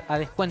optar a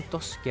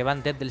descuentos que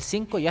van desde el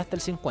 5 y hasta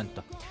el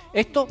 50.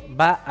 Esto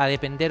va a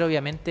depender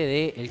obviamente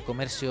del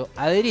comercio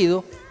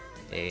adherido.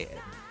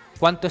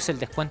 ¿Cuánto es el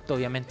descuento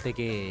obviamente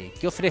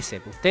que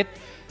ofrece? Usted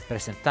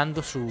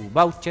presentando su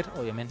voucher,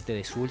 obviamente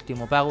de su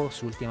último pago,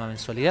 su última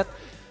mensualidad,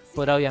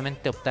 podrá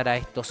obviamente optar a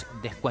estos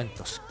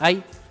descuentos.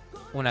 Hay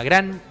una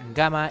gran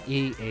gama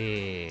y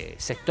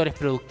sectores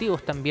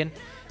productivos también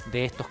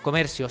de estos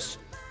comercios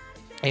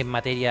en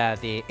materia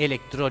de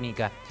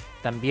electrónica.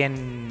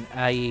 También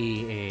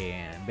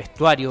hay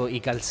vestuario y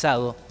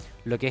calzado,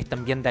 lo que es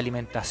también de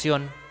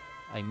alimentación.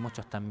 Hay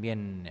muchos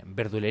también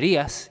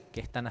verdulerías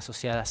que están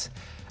asociadas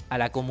a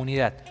la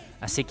comunidad.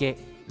 Así que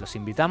los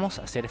invitamos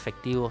a hacer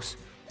efectivos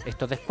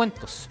estos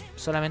descuentos,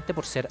 solamente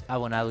por ser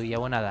abonado y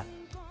abonada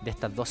de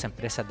estas 2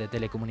 empresas de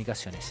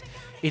telecomunicaciones.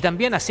 Y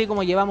también, así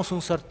como llevamos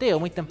un sorteo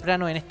muy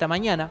temprano en esta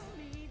mañana,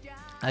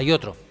 hay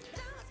otro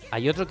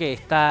que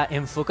está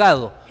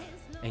enfocado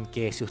en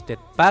que si usted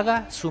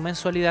paga su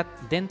mensualidad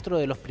dentro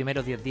de los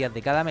primeros 10 días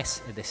de cada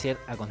mes, es decir,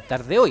 a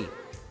contar de hoy,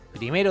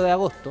 1 de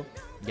agosto,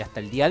 y hasta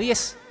el día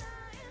 10,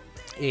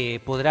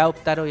 podrá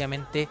optar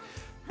obviamente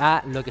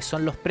a lo que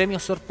son los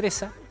premios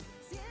sorpresa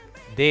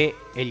de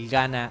El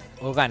Gana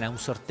o Gana, un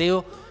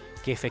sorteo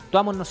que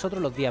efectuamos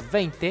nosotros los días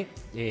 20,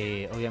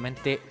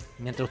 obviamente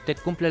mientras usted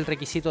cumple el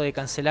requisito de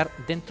cancelar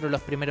dentro de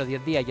los primeros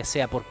 10 días, ya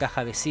sea por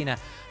caja vecina,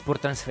 por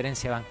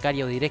transferencia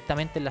bancaria o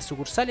directamente en las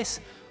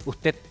sucursales,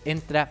 usted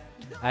entra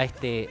a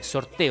este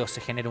sorteo,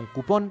 se genera un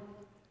cupón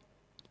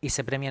y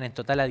se premian en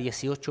total a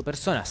 18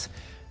 personas,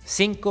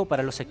 5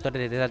 para los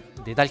sectores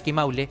de Talca y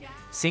Maule,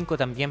 5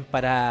 también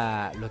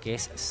para lo que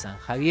es San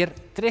Javier,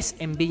 3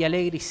 en Villa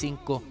Alegre y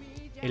 5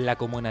 en la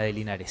comuna de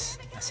Linares.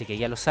 Así que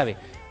ya lo sabe,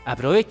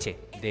 aproveche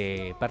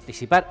de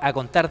participar a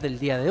contar del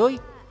día de hoy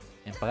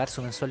en pagar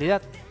su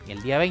mensualidad y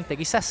el día 20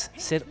 quizás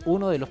ser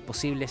uno de los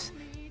posibles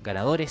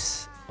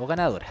ganadores o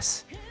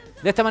ganadoras.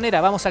 De esta manera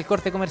vamos al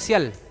corte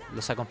comercial,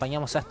 los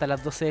acompañamos hasta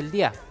las 12 del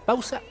día,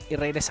 pausa y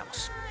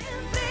regresamos.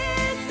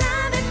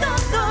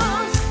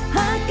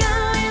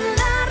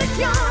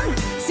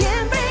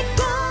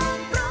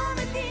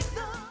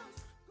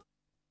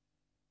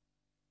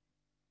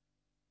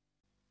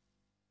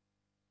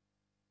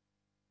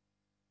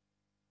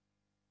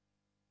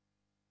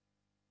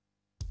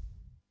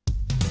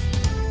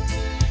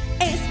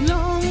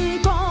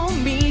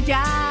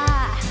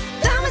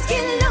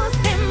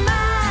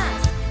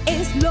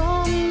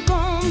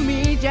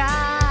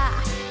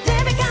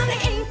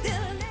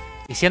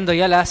 Y siendo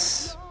ya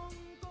las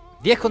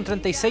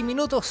 10:36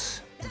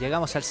 minutos,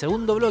 llegamos al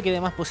segundo bloque de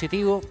Más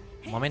Positivo,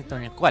 momento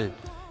en el cual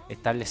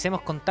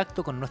establecemos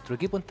contacto con nuestro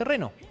equipo en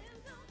terreno,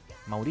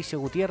 Mauricio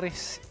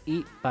Gutiérrez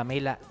y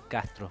Pamela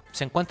Castro.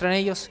 Se encuentran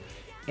ellos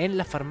en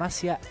la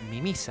farmacia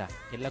Mimisa,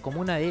 en la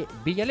comuna de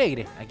Villa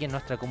Alegre, aquí en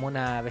nuestra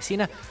comuna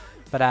vecina,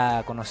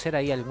 para conocer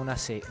ahí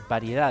algunas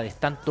variedades,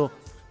 tanto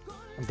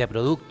de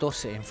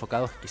productos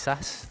enfocados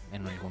quizás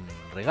en algún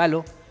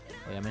regalo.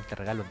 Obviamente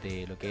regalos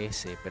de lo que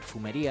es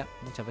perfumería,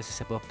 muchas veces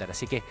se puede optar.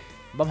 Así que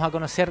vamos a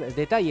conocer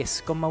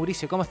detalles con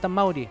Mauricio. ¿Cómo están,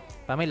 Mauri?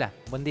 Pamela,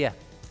 buen día.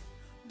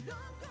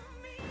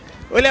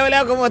 Hola,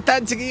 hola, ¿cómo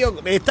están, chiquillos?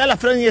 Está la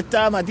Fran y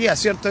está Matías,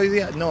 ¿cierto? Hoy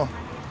día, no.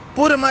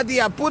 Puro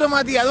Matías, puro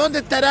Matías. ¿Dónde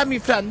estará mi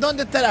Fran?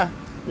 ¿Dónde estará?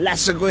 La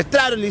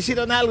secuestraron, le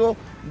hicieron algo.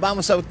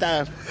 Vamos a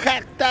optar.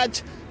 Hashtag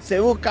se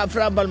busca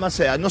Fran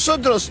Balmaceda.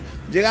 Nosotros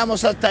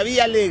llegamos hasta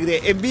Villa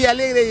Alegre. En Villa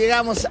Alegre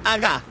llegamos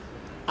acá,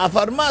 a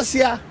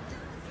Farmacia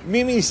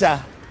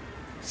Mimisa.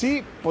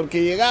 Sí,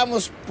 porque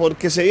llegamos,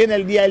 porque se viene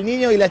el Día del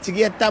Niño y las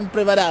chiquillas están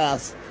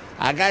preparadas.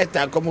 Acá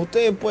está, como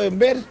ustedes pueden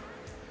ver,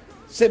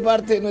 se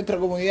parte de nuestra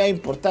comunidad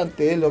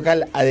importante del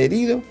local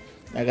adherido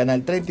a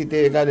Canal 30 y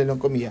TV Cable no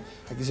comía.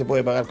 Aquí se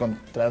puede pagar con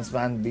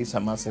Transbank, Visa,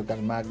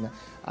 Mastercard, Magna,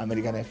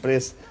 American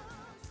Express,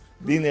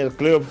 Dinner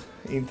Club,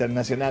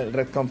 Internacional,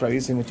 Red Compra,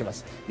 Visa y mucho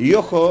más. Y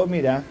ojo,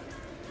 mira,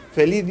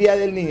 feliz Día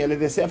del Niño, les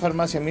desea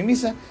Farmacia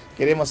Mimisa.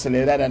 Queremos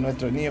celebrar a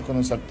nuestros niños con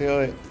un sorteo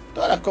de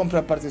todas las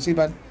compras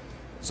participan,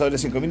 sobre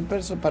 5.000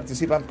 pesos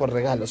participan por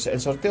regalos. El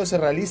sorteo se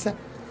realiza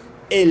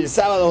el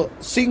sábado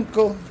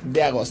 5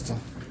 de agosto.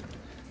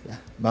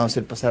 Ya, vamos a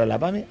hacer pasar a la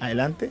Pame,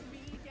 adelante.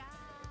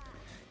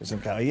 Es un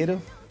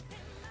caballero.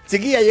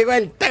 Chiquilla, llegó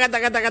el taca,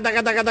 taca, taca,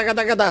 taca, taca, taca,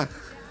 taca, taca.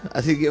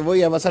 Así que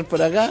voy a pasar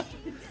por acá.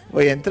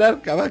 Voy a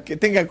entrar, capaz que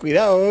tengan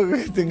cuidado,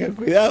 tengan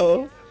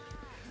cuidado.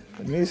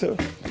 Permiso.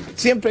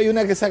 Siempre hay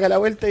una que saca la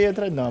vuelta y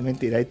otra. No,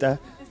 mentira, ahí está.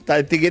 Está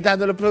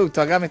etiquetando los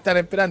productos. Acá me están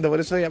esperando, por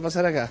eso voy a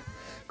pasar acá.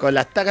 Con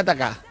las taca,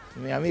 taca.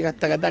 Mis amigas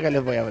taca, taca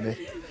les voy a poner.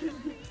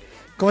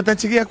 ¿Cómo están,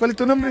 chiquillas? ¿Cuál es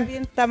tu nombre?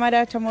 Bien,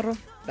 Tamara Chamorro.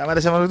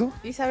 Tamara Chamorro, ¿tú?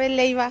 Isabel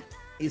Leiva.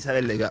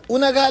 Isabel Leiva.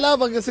 Una a cada lado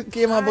para que se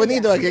quede más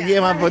bonito, para que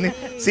quede más bonito.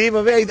 Sí,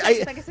 pues ve ahí.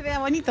 Para que se vea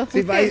bonito.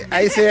 Sí,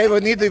 ahí se ve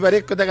bonito y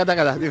parezco taca,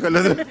 taca, taca, dijo el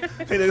otro.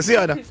 Pero sí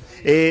o no.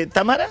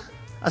 Tamara,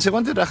 ¿hace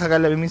cuánto trabaja acá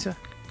en la Mimisa?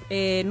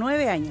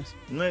 9 años.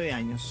 9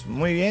 años.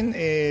 Muy bien.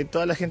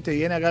 ¿Toda la gente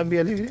viene acá en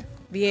Vía Libre?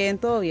 Bien,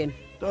 todo bien.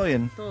 ¿Todo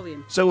bien? Todo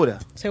bien. ¿Segura?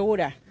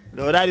 Segura.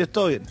 ¿Los horarios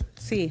todo bien?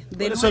 Sí.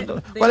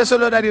 ¿Cuáles son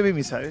los horarios de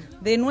Mimisa?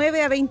 De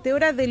 9 a 20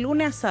 horas de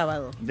lunes a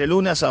sábado. De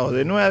lunes a sábado,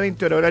 de 9 a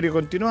 20 horas, horario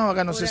continuado,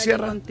 acá no se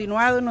cierra.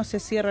 Continuado, no se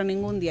cierra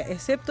ningún día,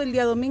 excepto el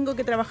día domingo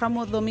que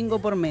trabajamos domingo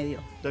por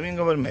medio.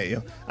 Domingo por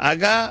medio.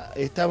 Acá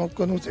estamos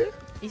con usted.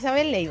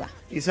 Isabel Leiva.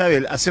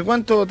 Isabel, ¿hace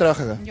cuánto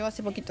trabaja acá? Yo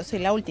hace poquito, soy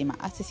la última,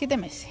 hace 7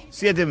 meses.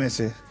 7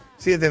 meses,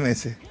 7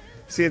 meses.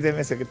 7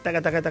 meses, que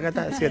taca, taca, taca,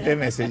 taca, 7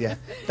 meses ya.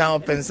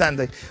 Estamos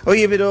pensando ahí.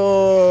 Oye,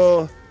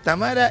 pero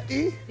Tamara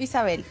y...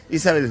 Isabel.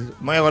 Isabel,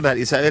 me voy a acordar.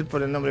 Isabel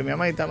por el nombre de mi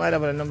mamá y Tamara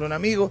por el nombre de un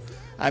amigo.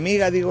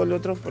 Amiga, digo el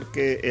otro,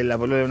 porque la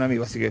polola es un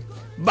amigo. Así que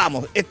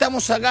vamos,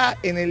 estamos acá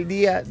en el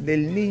Día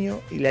del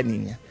Niño y la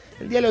Niña.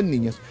 El Día de los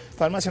Niños.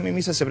 Farmacia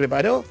Mimisa se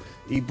preparó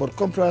y por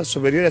compra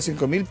superior a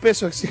 5.000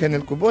 pesos exigen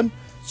el cupón.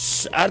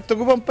 Harto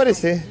cupón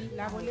parece.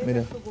 La boleta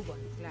Mira. es su cupón,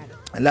 claro.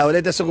 La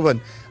boleta es su cupón.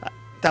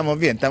 Estamos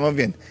bien, estamos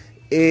bien.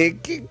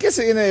 ¿Qué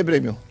se viene de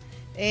premio?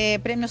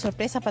 Premios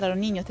sorpresas para los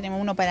niños.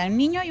 Tenemos uno para el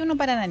niño y uno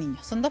para la niña.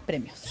 Son 2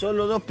 premios.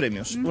 Solo 2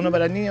 premios. Uno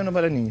para niña y uno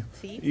para niño.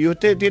 Sí. ¿Y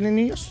usted tiene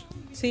niños?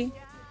 Sí.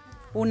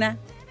 Una. De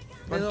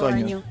 ¿Cuántos 2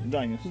 años? años.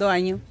 2 años. 2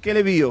 años. ¿Qué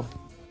le pidió?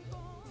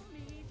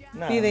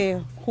 Nada. Pide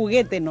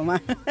juguete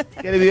nomás.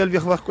 ¿Qué le pidió el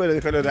viejo Pascuero?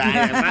 Dijo el otro.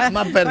 Ay,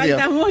 más perdido.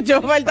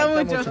 Falta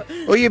mucho.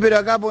 Oye, pero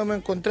acá podemos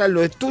encontrar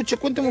los estuches.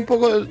 Cuéntame un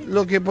poco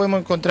lo que podemos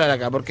encontrar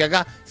acá, porque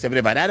acá se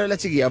prepararon las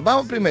chiquillas.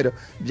 Vamos primero.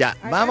 Ya,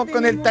 Acá vamos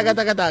con el tenemos-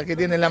 tacatacatá que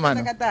tiene en la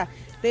mano. Tacatá.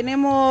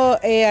 Tenemos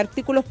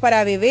artículos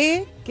para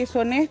bebé, que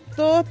son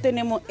estos.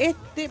 Tenemos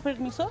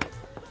permiso.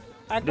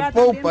 Acá El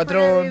Paw también para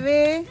Patrol.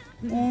 bebé,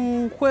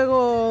 un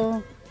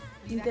juego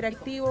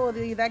interactivo o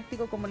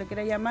didáctico, como le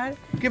quiera llamar.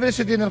 ¿Qué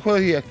precio tiene el juego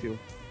didáctico?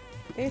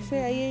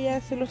 Ese ahí ella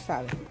se lo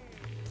sabe.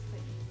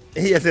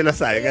 Ella se lo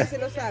sabe. Ella se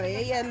lo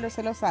sabe,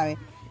 se lo sabe.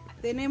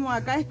 Tenemos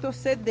acá estos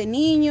sets de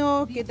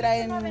niños que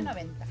traen...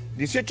 9.90.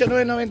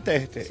 18.990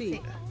 este.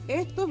 Sí.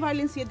 Estos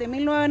valen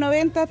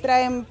 7.990,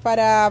 traen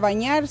para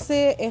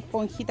bañarse,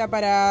 esponjita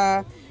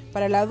para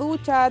la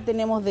ducha,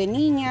 tenemos de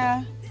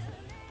niña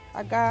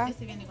acá.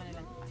 Ese viene con el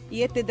antifaz.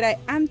 Y este trae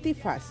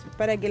antifaz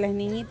para que las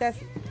niñitas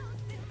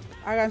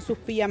hagan sus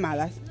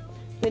pijamadas.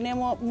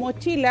 Tenemos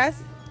mochilas,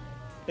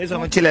 Esa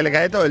mochila le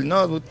cae todo, el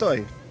notebook, todo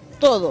ahí.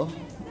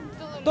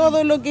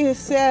 todo lo que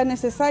sea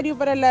necesario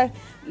para las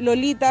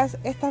lolitas.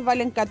 Estas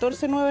valen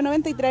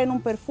 14.990 y traen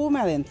un perfume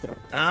adentro.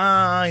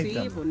 Ah, ahí Sí,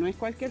 está. pues no es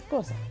cualquier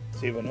cosa.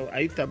 Sí, bueno,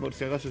 ahí está, por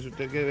si acaso, si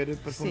usted quiere ver el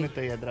perfume, Sí.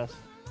 está ahí atrás.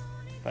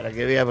 Para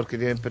que vea, porque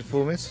tienen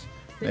perfumes, no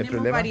hay Tenemos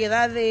problema.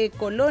 variedad de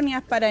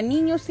colonias para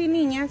niños y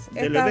niñas.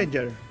 De los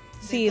Rangers.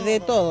 Sí, de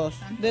todos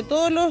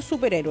los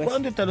superhéroes.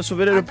 ¿Dónde están los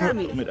superhéroes? Acá,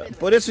 mira. Mira,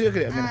 por eso yo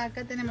creo. Ah, Mira.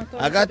 acá tenemos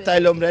todo. Acá está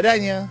el Hombre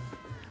Araña,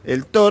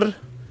 el Thor,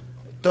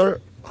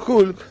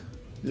 Hulk,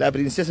 la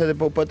princesa de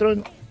Paw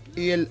Patrol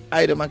y el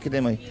Iron Man que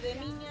tenemos ahí. Y de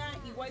niña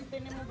igual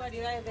tenemos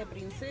variedades de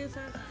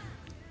princesas,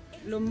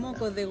 los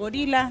mocos de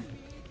gorila,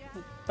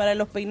 para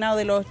los peinados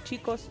de los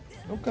chicos.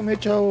 Nunca me he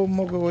echado un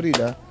moco de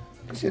gorila.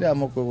 ¿Qué será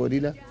moco de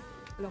gorila?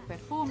 Los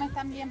perfumes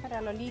también para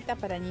lolitas,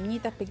 para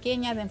niñitas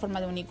pequeñas en forma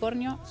de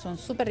unicornio, son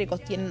súper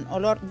ricos, tienen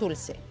olor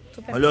dulce.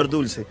 Olor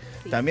dulce.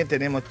 Sí. También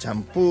tenemos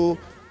champú,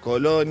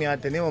 colonia,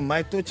 tenemos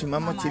más estuches,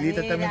 más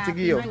mochilitas también,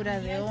 chiquillos.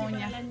 Pinturas de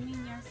uñas.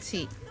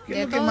 Sí. ¿Qué de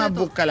es lo que todo, más de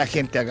todo. busca la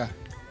gente acá?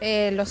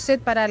 Los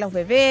sets para los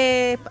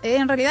bebés,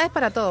 en realidad es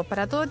para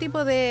todo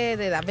tipo de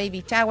edad,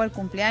 baby shower,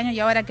 cumpleaños y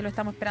ahora que lo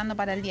estamos esperando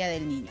para el Día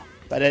del Niño.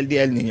 Para el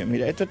Día del Niño.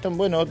 Mira, esto es tan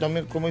bueno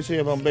también, como dice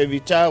yo, para un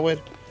baby shower.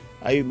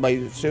 Ahí va a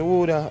ir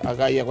segura.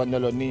 Acá ya cuando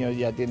los niños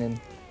ya tienen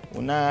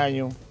 1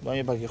 año, 2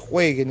 años para que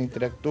jueguen,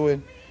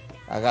 interactúen.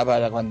 Acá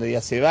para cuando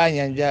ya se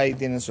bañan ya y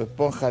tienen su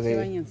esponja de... Se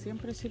bañan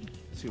siempre, sí.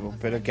 Sí, pues,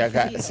 pero es que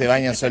acá se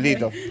bañan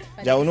solitos.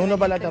 Ya un uno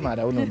para la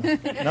Tamara, un uno.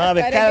 No, a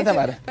pescar a la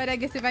Tamara. Para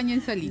que se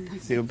bañen solitos.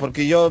 Sí,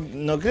 porque yo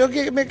no creo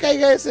que me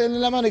caiga ese en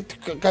la mano y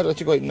claro,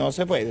 chicos, no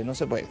se puede, no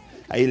se puede.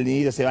 Ahí el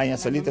niñito se baña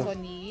solito.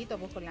 Bonito,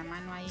 pues con la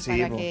mano ahí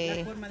Sí,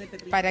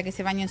 para que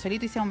se bañen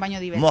solitos y sea un baño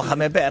divertido.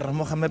 Mójame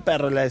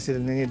perro, le va a decir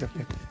el niñito.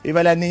 Y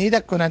para las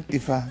niñitas con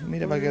antifaz,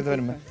 mira para que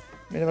duerme.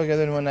 Mira para que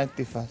duerme con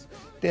antifaz.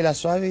 Tela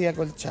suave y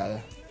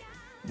acolchada.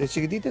 De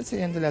chiquitita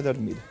enseñándole a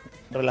dormir.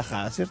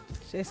 Relajada, ¿cierto?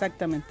 Sí,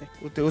 exactamente.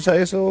 ¿Usted usa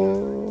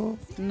eso?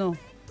 No.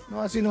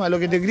 No, así no, a lo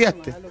que te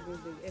criaste.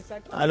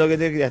 Exacto. A lo que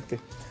te criaste.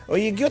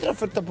 Oye, ¿qué otras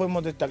ofertas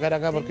podemos destacar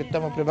acá? Porque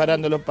estamos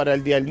preparándolos para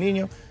el Día del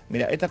Niño.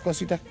 Mira, estas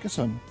cositas, ¿qué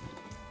son?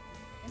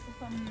 Estos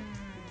son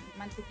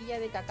mantequilla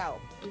de cacao,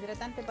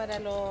 hidratante para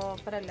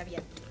el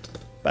labial.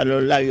 Para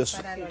los labios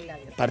Para los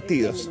labios.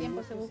 partidos. En este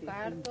tiempo se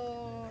busca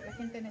harto, la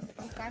gente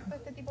busca harto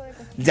este tipo de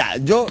cosas. Ya,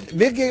 yo,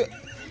 ve que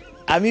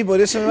a mí por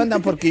eso me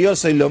mandan, porque yo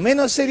soy lo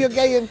menos serio que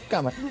hay en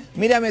cámara.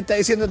 Mira, me está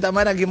diciendo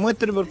Tamara que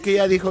muestre porque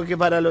ella dijo que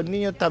para los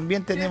niños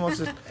también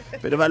tenemos,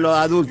 pero para los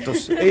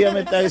adultos. Ella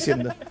me está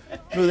diciendo,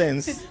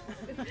 Prudence,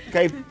 que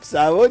hay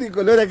sabor y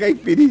color a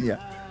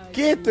caipirinha.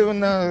 ¿Qué es esto?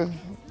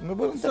 ¿Me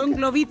puedo contar? Son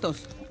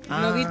globitos. Ah.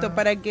 Globitos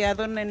para que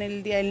adornen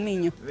el Día del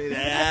Niño.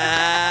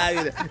 Mira.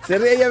 Se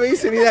ríe, ella me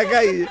dice, mira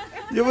acá. Y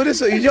yo por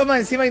eso, y yo más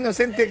encima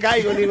inocente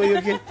caigo, digo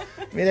yo que.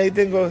 Mira, ahí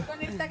tengo.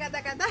 Con el taca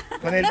taca taca.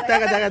 Con el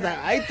taca taca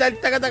taca. Ahí está el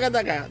taca taca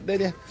taca.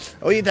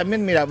 Oye,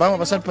 también, mira, vamos a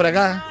pasar por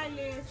acá.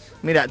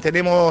 Mira,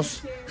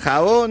 tenemos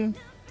jabón.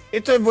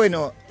 Esto es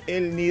bueno.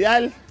 El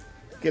Nidal,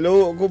 que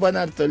lo ocupan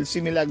harto. El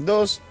Similac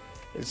 2,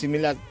 el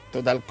Similac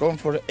Total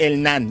Comfort,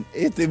 el NAN.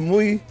 Este es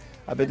muy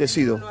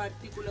apetecido. Los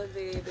artículos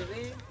de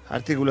bebé.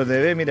 Artículos de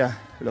bebé, mira,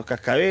 los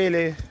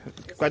cascabeles,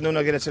 cuando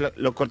uno quiere hacer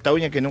los corta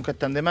uñas que nunca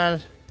están de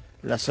mal,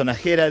 las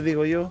sonajeras,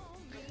 digo yo,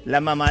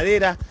 la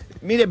mamadera.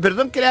 Mire,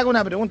 perdón que le haga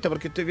una pregunta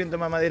porque estoy viendo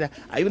mamadera.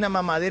 ¿Hay unas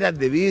mamaderas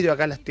de vidrio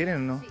acá las tienen o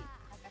no?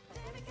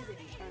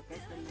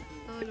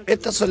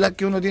 Estas son las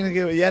que uno tiene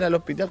que llevar al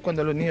hospital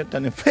cuando los niños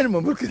están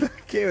enfermos porque las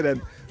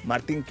quebran.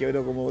 Martín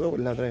quebró como 2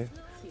 la red.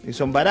 Y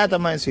son baratas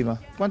más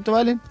encima. ¿Cuánto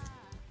valen?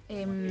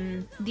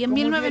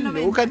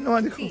 10.990. Lucas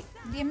no, dijo. Sí,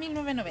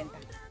 10.990.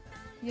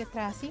 Y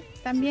otras así,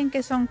 también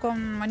que son con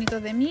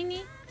manitos de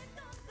mini,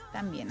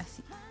 también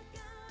así.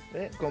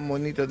 Con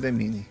bonitos de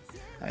mini.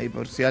 Ahí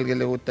por si a alguien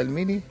le gusta el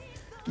mini.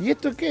 ¿Y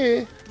esto qué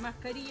es?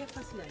 Mascarillas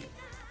faciales.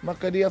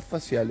 Mascarillas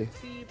faciales.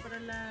 Sí, para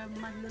las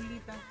más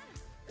lolitas.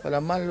 Para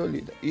las más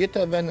lolitas. ¿Y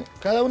estas ven,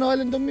 cada una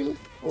valen 2.000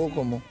 o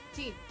cómo?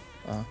 Sí.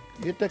 Ah,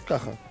 y esta es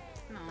caja.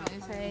 No,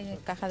 esa es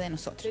caja de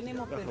nosotros.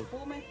 Tenemos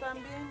perfumes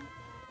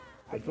también.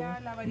 Acá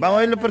la variedad Vamos a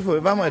ver los está-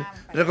 perfumes, vamos a ver.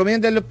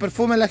 Recomienden los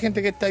perfumes a la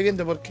gente que está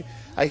viendo porque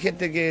hay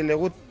gente que le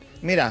gusta.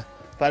 Mira,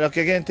 para los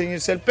que quieren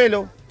teñirse el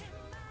pelo,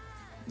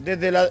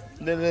 desde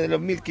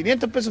los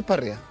 1.500 pesos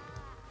para arriba.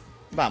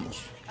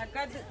 Vamos.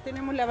 Acá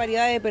tenemos la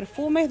variedad de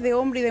perfumes de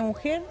hombre y de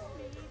mujer.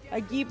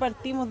 Aquí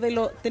partimos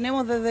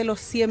tenemos desde los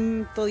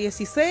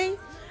 116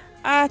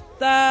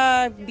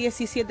 hasta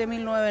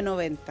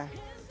 17.990.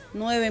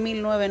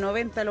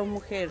 9.990 los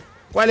mujeres.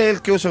 ¿Cuál es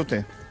el que usa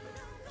usted?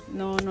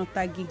 No, no está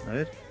aquí. A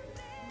ver.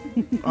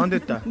 ¿A dónde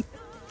está?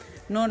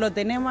 No lo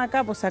tenemos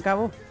acá, pues se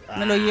acabó.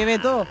 Me lo llevé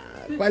todo.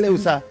 ¿Cuál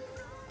usa?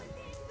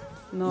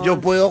 No. ¿Yo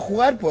puedo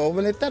jugar? ¿Puedo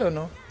molestar o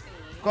no?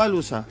 ¿Cuál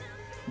usa?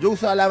 Yo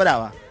uso a la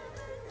brava.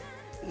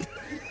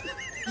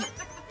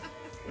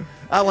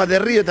 Agua de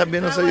río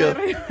también uso yo.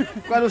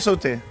 ¿Cuál usa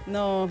usted?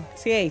 No,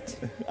 CH.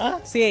 ¿Ah?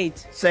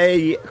 CH.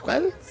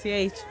 ¿Cuál?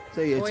 CH.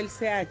 CH. O el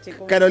CH.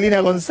 como- Carolina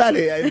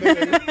González.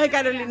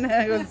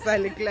 Carolina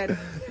González, claro.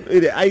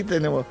 Mire, ahí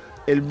tenemos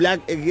el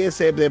Black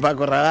XS de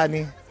Paco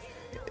Rabanne.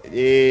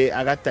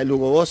 Acá está el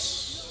Hugo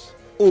Boss.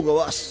 Hugo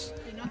Boss.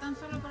 Y no tan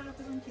solo para los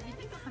que son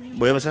chiquititos, también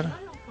Voy a pasar.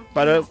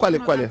 ¿Para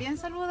cuáles? También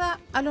saluda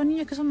a los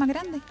niños que son más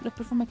grandes, los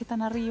perfumes que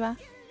están arriba,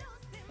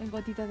 el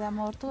gotita de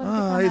amor, todo lo que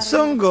Ay, están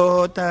son arriba.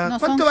 gotas. No,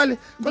 ¿Cuánto son vale?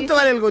 ¿Cuánto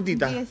vale el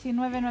gotita?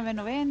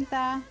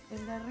 19.990,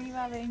 el de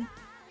arriba 20.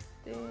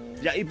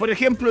 Ya, y por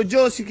ejemplo,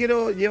 yo si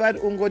quiero llevar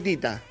un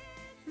gotita,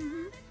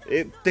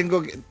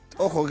 tengo que,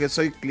 ojo que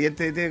soy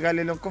cliente de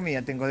Galelón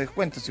Comida, tengo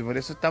descuentos y por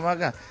eso estamos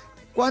acá.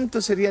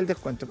 ¿Cuánto sería el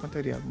descuento? ¿Cuánto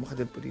sería?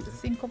 Mójate el purito.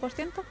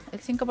 5%, el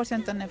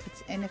 5%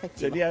 en efectivo.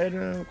 Sería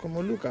ver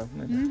como Lucas,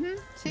 ¿no? Ujú,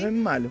 sí. No es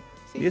malo.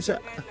 Sí. Y eso,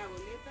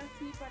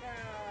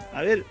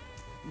 a ver,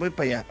 voy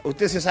para allá.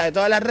 Usted se sabe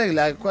todas las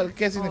reglas.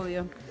 ¿Qué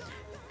significa? Obvio.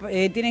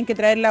 tienen que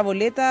traer la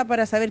boleta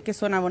para saber que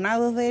son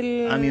abonados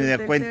del... A mí me del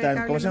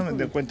descuentan, ¿cómo se llama?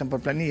 cable. Descuentan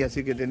por planilla,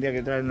 así que tendría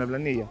que traer una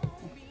planilla.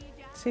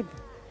 Sí.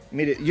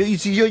 Mire, y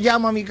si yo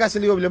llamo a mi casa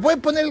y le digo, ¿le puedes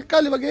poner el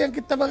cable para que vean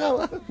que está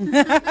pagado?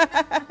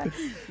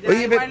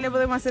 Oye, igual le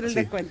podemos hacer el sí.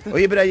 descuento.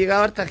 Oye, pero ha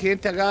llegado harta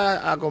gente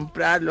acá a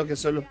comprar lo que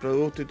son los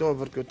productos y todo,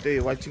 porque ustedes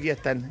igual, chiquillas,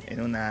 están en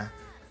una,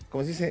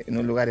 ¿cómo se dice? En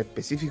un lugar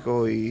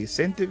específico y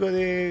céntrico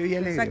de Villa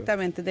Alegre.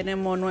 Exactamente,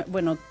 tenemos,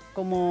 bueno,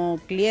 como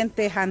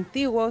clientes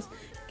antiguos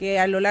que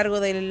a lo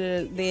largo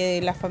de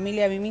la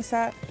familia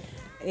Mimisa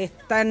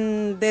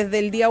están desde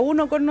el día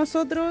 1 con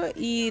nosotros,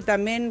 y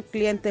también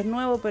clientes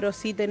nuevos, pero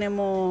sí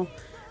tenemos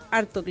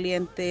harto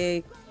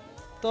cliente,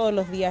 todos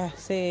los días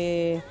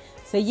se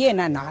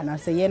llena, no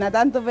se llena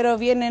tanto, pero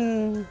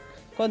vienen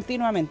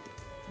continuamente.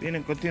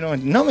 Vienen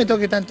continuamente. No me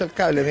toque tanto el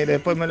cable, mire,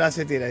 después me lo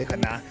hace tirar. Dijo,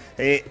 nada,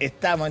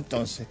 estamos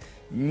entonces.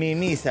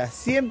 Mimisa,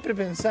 siempre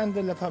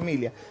pensando en la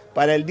familia.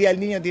 Para el Día del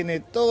Niño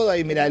tiene todo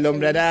ahí, mira, el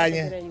hombre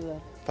araña.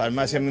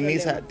 Farmacia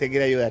Mimisa te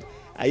quiere ayudar.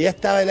 Allá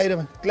estaba el Iron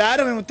Man.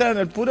 Claro, me mostraron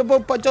el puro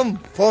popachón.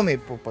 Fome,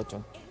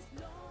 popachón.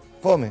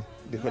 Fome,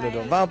 dijo el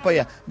otro. Vamos para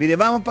allá. Mire,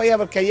 vamos para allá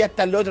porque allá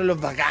están los otros, los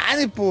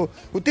bacanes, po.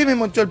 Usted me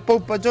mostró el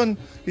popachón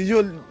y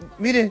yo,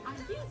 mire,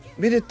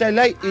 está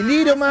el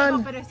Iron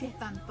Man. Pero si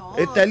están todos.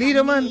 Está el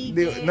Iron Man.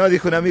 No,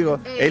 dijo un amigo.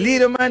 El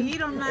Iron Man. El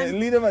Iron Man.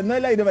 El Iron Man, no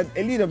el Iron Man,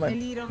 el Iron Man.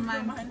 El Iron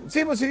Man.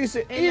 Sí, pues se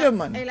dice Iron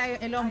Man.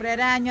 El hombre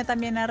araña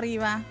también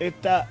arriba.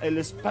 Está el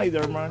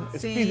Spider-Man,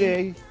 Sí.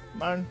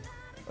 Spider-Man.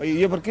 Oye,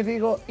 ¿yo por qué te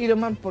digo Iron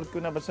Man? Porque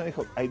una persona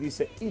dijo, ahí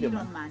dice Iron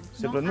Man. Iron Man,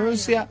 Se no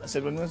pronuncia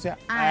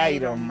Iron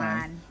Iron Man.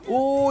 Man.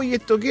 Uy,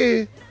 ¿esto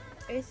qué?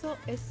 Eso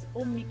es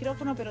un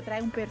micrófono, pero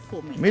trae un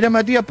perfume. Mira,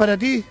 Matías, para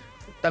ti.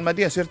 Está el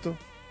Matías, ¿cierto?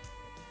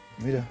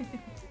 Mira.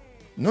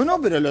 No,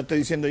 pero lo estoy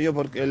diciendo yo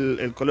porque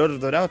el color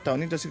dorado está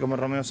bonito, así como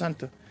Romeo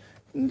Santos.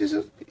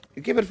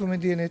 ¿Qué perfume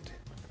tiene este?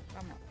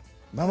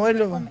 Vamos a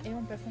verlo. Es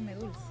un perfume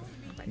dulce.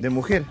 De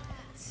mujer.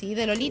 Sí,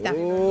 de Lolita.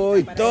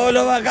 Uy, todo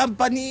lo bacán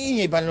para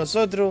niña y para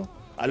nosotros,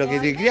 a lo que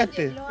te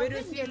criaste. Pero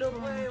si lo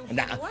puede usar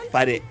Nah, igual.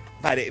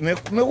 pare.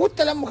 Me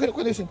gustan las mujeres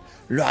cuando dicen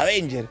los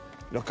Avengers.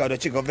 Los cabros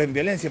chicos ven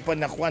violencia y después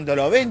andan jugando a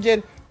los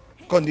Avengers.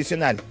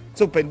 Condicional,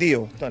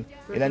 suspendido.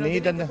 Y las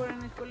niñitas andan.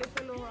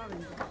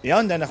 ¿Y a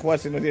dónde van a jugar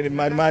si no tienen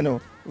más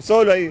hermanos?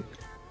 Solo ahí.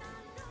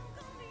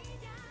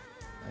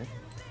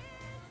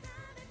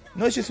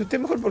 No, échese usted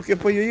mejor porque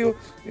después yo digo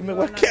y me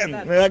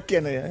guasquean, me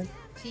guasquean allá.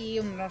 Sí,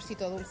 un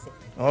olorcito dulce.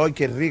 Ay,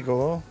 qué rico,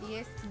 vos. Y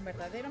es un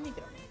verdadero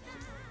micrófono.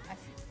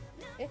 Así.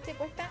 Este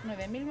cuesta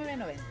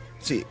 9.990.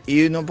 Sí,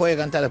 y uno puede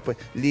cantar después.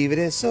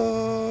 Libre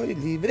soy,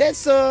 libre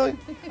soy.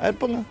 A ver,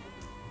 ponga.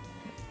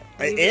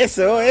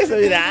 Eso,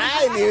 mira,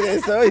 ay, libre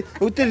soy.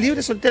 ¿Usted es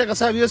libre, soltera,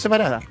 casada, viuda,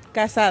 separada?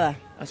 Casada,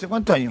 ¿Hace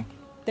cuántos años?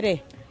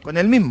 3, ¿Con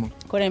el mismo?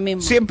 con el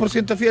mismo.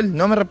 100% fiel,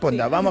 no me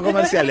responda. Vamos a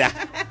comerciales.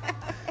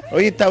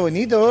 Oye, está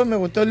bonito, vos, me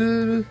gustó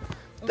el...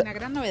 Una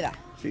gran novedad.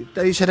 Sí,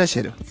 está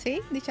dicharachero.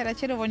 Sí,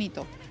 dicharachero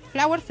bonito.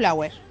 Flower,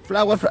 flower.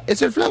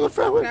 ¿Es el flower?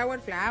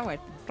 Flower.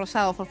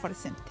 Rosado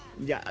fosforescente.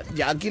 Ya,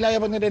 aquí la voy a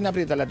poner en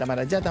aprieta la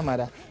Tamara. Ya,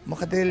 Tamara,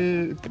 mójate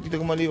el petito,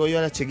 como le digo yo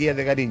a las chiquillas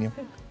de cariño.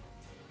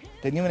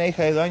 Tenía una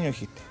hija de 2 años,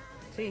 dijiste.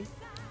 Sí.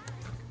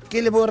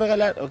 ¿Qué le puedo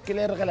regalar o qué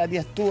le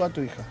regalarías tú a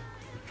tu hija?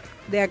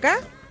 ¿De acá?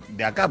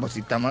 De acá, pues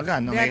si estamos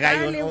acá, no De me acá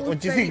caigo le un gusta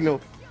chiciclo.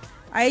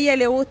 A ella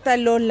le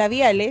gustan los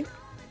labiales,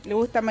 le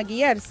gusta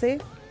maquillarse,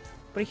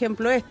 por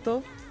ejemplo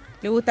esto,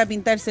 le gusta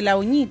pintarse la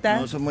uñita.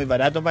 No, son muy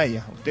baratos para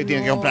ella. Usted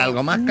tiene que No, comprar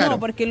algo más caro. No,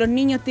 porque los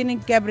niños tienen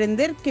que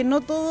aprender que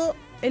no todo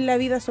en la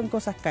vida son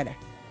cosas caras.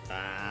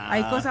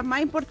 Hay cosas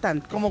más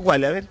importantes. ¿Cómo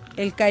cuál? A ver.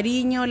 El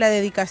cariño, la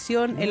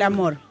dedicación, el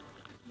amor.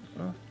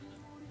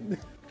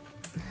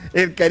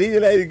 El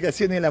cariño, la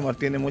dedicación y el amor.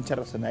 Tiene mucha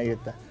razón, ahí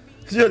está.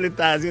 Yo le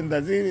estaba haciendo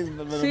así.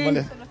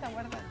 Sí.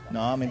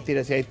 No,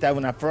 mentira, si ahí está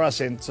una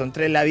Frozen. Son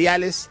 3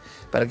 labiales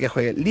para que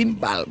juegue. Lip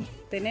Balm.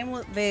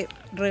 Tenemos de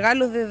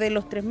regalos desde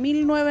los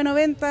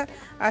 3.990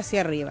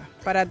 hacia arriba,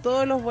 para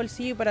todos los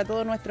bolsillos y para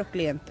todos nuestros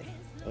clientes.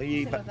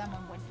 Oye, Se los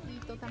damos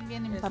envueltito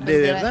también en papel ¿De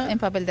verdad? en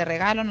papel de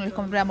regalo, no les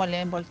compramos el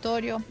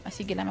envoltorio,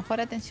 así que la mejor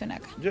atención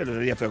acá. yo el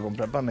otro día fui a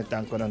comprar pan, me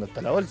estaban cobrando hasta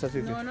la bolsa,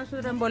 así que No,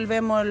 nosotros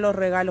envolvemos los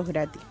regalos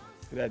gratis.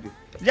 gratis.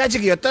 Ya,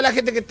 chiquillos, toda la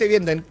gente que esté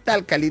viendo en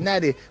Talca,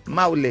 Linares,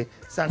 Maule,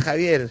 San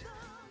Javier,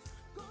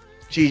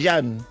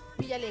 Chillán,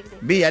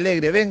 Villa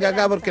Alegre, venga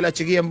acá porque la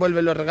chiquilla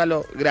envuelve los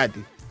regalos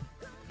gratis.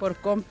 Por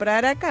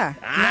comprar acá.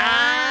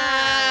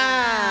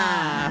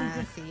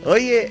 Sí.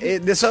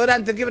 Oye,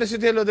 desodorante, ¿qué precio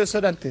tienen los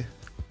desodorantes?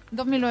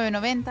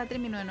 2.990,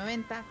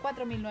 3.990,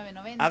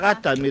 4.990. Acá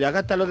están, mira,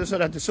 acá están los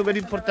desodorantes, súper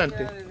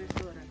importante.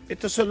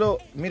 Esto solo,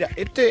 mira,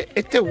 este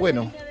es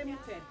bueno.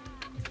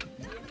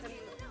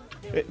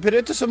 Pero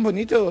estos son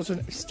bonitos,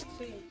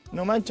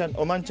 no manchan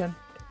o manchan.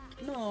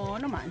 No,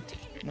 no manches.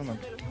 No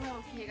manchan. Los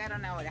nuevos que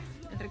llegaron ahora,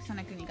 el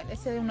Rexona Clinical.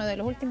 Ese es uno de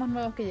los últimos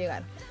nuevos que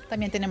llegaron.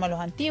 También tenemos los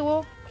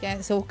antiguos,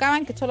 que se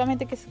buscaban, que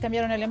solamente que se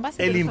cambiaron el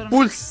envase. El pero son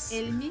Impulse.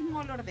 El mismo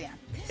olor de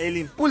antes. El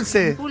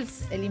Impulse.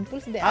 El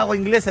Impulse de ¿Agua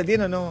inglesa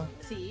tiene o no?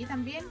 Sí,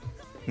 también.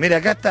 Mira,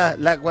 acá está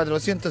la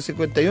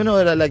 451,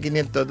 era la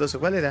 512.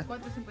 ¿Cuál era?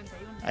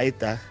 451. Ahí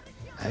está.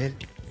 A ver.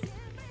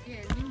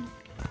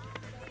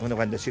 Uno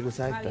cuando chico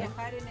usaba A esta.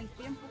 viajar en el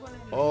tiempo con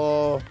el...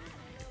 Oh.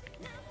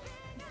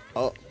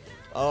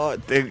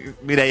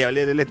 Mira, ya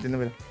hablé del este, no,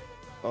 pero.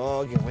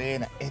 Oh, qué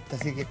buena. Esta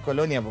sí que es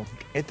colonia, po.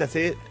 Esta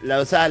sí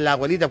la usaba la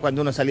abuelita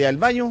cuando uno salía del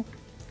baño.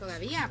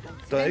 Todavía,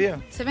 pues.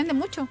 ¿Todavía? Se vende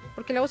mucho,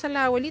 porque la usan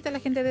la abuelita, la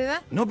gente de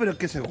edad. No, pero es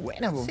que eso es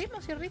buena, po. Sí,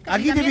 pues sí, es rica.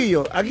 Aquí Y te también-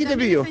 pillo, y aquí te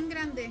también pillo. es bien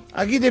grande.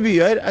 Aquí te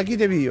pillo, a ver, aquí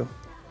te pillo.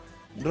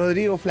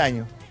 Rodrigo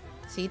Flaño.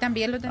 Sí,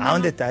 también lo tenemos. ¿A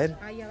dónde está? A ver.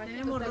 Ahí abajo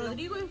Tenemos está.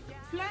 Rodrigo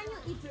Flaño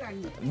y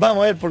Flaño.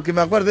 Vamos a ver, porque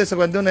me acuerdo de eso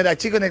cuando uno era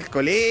chico en el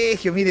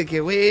colegio. Mire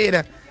qué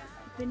buena.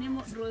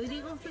 Tenemos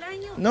Rodrigo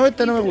Flaño. No,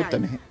 esta y no me Flaño. gusta a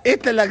mí.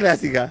 Esta es la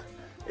clásica.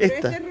 Pero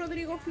Esta. este es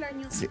Rodrigo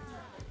Flaño. Sí,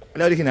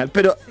 la original.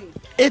 Pero Sí.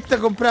 esta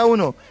compraba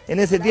uno en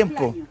ese La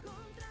tiempo. Flaño.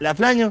 La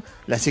Flaño,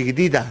 la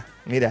chiquitita.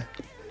 Mira.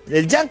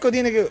 El Yanko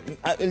tiene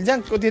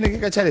que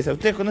cachar esa.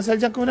 ¿Ustedes conocen al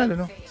Yanko Morales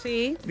o no?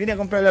 Sí, Vine a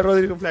comprarle a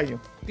Rodrigo Flaño.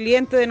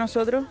 cliente de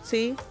nosotros,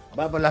 sí.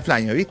 Va por la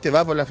Flaño, ¿viste?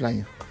 Va por la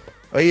Flaño.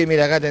 Oye,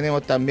 mira, acá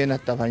tenemos también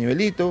hasta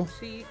pañuelitos.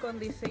 Sí, con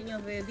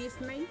diseños de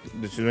Disney.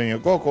 De su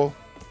dueño Coco.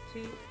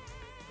 Sí.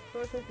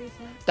 Todo eso es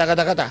Disney. Taca,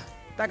 taca, taca.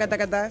 Taca,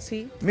 taca, taca,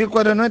 sí.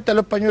 1490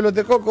 los pañuelos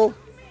de Coco.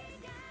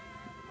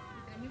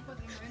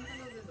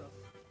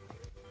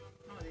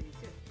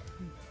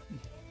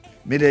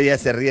 Mire, ya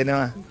se ríe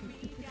nomás.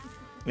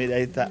 Mira,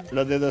 ahí está.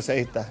 Los de 12, ahí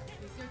está.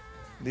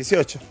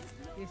 18.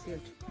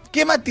 18.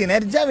 ¿Qué más tiene? A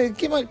ver, llave.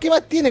 ¿Qué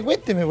más tiene?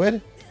 Cuénteme,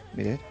 güey.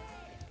 Mire.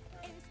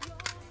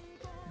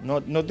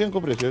 No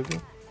tengo precio. ¿Sí?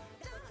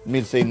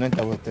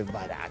 1690, pues esto es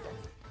barato.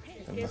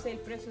 Ese es el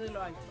precio de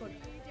los alcoholes.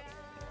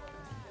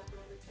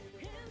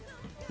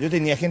 Yo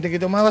tenía gente que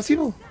tomaba así,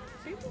 po.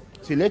 Sí.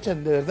 Si le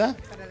echan, de verdad.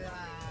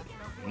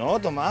 No,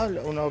 tomaba.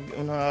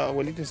 Una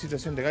abuelita en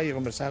situación de calle,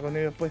 conversaba con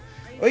ellos después.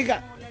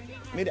 Oiga,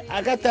 mira,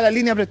 acá está la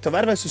línea Presto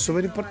Barba, eso es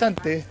súper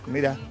importante.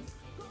 Mira,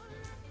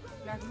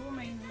 Las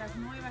Lumen, las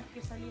nuevas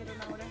que salieron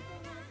ahora.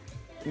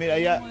 mira,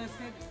 allá, Como de set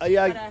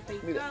allá, para mira,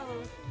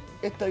 afeitados.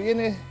 esta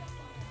viene.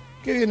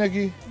 ¿Qué viene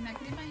aquí? Una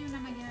crema y una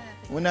máquina de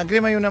afeitar. Una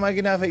crema y una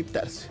máquina de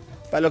afeitarse.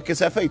 Para los que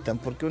se afeitan,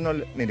 porque uno,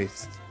 mire,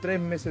 3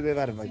 meses de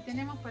barba. Y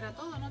tenemos para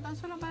todo, no tan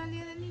solo para el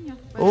Día del Niño.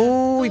 Para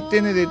Uy,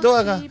 tiene de todo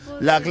acá. tipo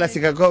La de-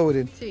 clásica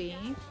cobre. Sí.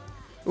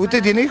 ¿Usted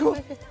Para tiene todo hijos?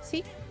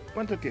 Sí,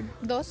 ¿Cuántos tiene?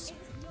 2.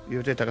 ¿Y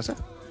usted está casada?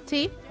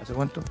 Sí. ¿Hace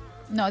cuánto?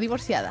 No,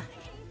 divorciada.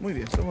 Muy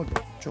bien, somos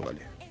dos.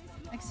 Chocale.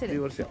 Excelente.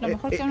 Divorciada. Lo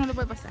mejor que a uno le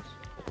puede pasar.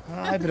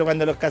 Ay, pero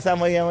cuando los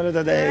casamos íbamos al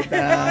otro.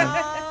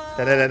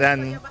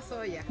 Tarararán. Ya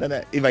pasó ya.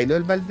 ¿Y bailó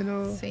el bal de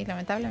los...? Sí,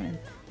 lamentablemente.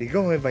 ¿Y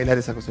cómo es bailar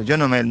esa cosa? Yo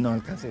no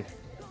alcancé.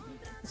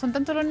 Son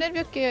tantos los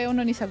nervios que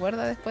uno ni se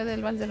acuerda después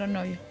del bal de los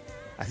novios.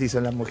 Así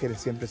son las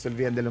mujeres, siempre se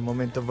olvidan de los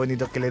momentos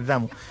bonitos que les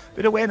damos.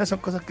 Pero bueno, son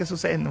cosas que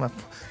suceden nomás.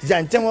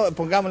 Ya,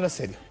 pongámoslo en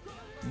serio.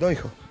 2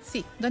 hijos.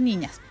 Sí, 2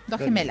 niñas, 2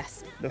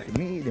 gemelas. 2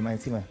 mire, más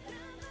encima.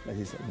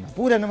 Una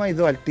pura nomás y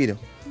 2 al tiro.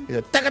 Y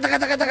dos, taca, taca,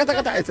 taca, taca,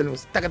 taca, taca. Eso le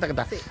gusta, taca, taca,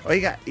 taca. Sí.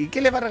 Oiga, ¿y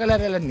qué le va a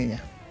regalar a las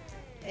niñas?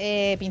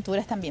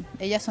 Pinturas también.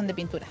 Ellas son de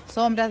pintura.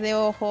 Sombras de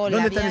ojo, ¿Dónde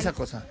están labial. esas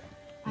cosas?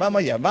 Vamos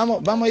allá,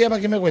 vamos allá para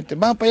que me cuenten.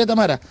 Vamos para allá,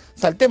 Tamara.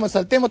 Saltemos,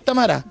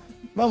 Tamara.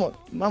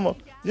 Vamos.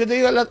 Yo te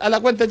digo a la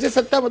cuenta, ya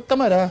saltamos,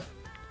 Tamara.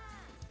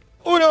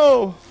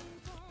 1,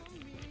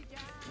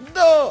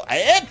 2.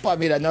 ¡Epa!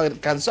 Mira, no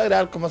alcanzó a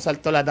grabar cómo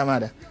saltó la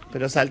Tamara.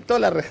 Pero saltó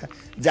la reja.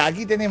 Ya,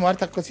 aquí tenemos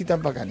hartas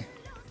cositas bacanas.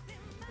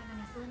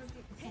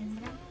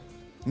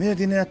 Mira,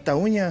 tienen hasta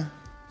uñas.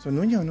 ¿Son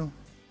uñas o no?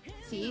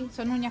 Sí,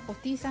 son uñas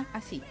postizas,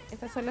 así.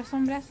 Estas son las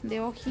sombras de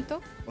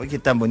ojito. Oye,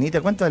 tan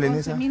bonitas. ¿Cuánto valen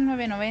esas?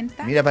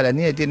 11.990. Mira, para las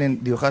niñas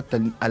tienen dibujado hasta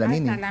a la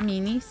mini. Hasta la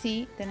mini,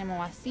 sí.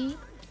 Tenemos así.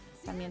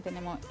 También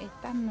tenemos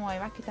estas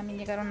nuevas que también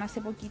llegaron hace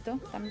poquito.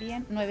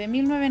 También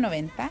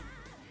 9.990.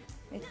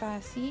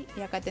 Estas así.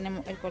 Y acá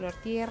tenemos el color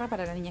tierra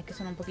para las niñas que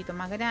son un poquito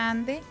más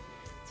grandes.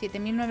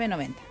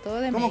 7.990.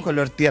 Todo de ¿Cómo medio.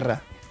 color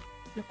tierra?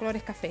 Los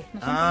colores café. No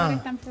son Ah.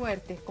 colores tan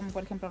fuertes como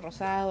por ejemplo el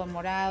rosado, el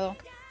morado.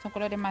 Son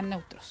colores más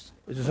neutros.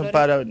 Esos son Colores-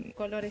 para...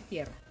 Colores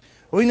tierra.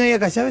 Hoy no hay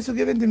acá, ¿sabes eso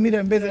que venden? Mira,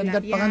 en vez de Los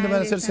andar pagando para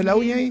labiales hacerse la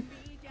uña también.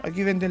 ahí,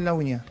 aquí venden la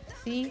uña.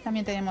 Sí,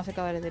 también tenemos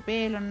secadores de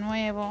pelo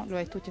nuevos,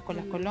 los estuches con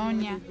las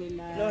colonias,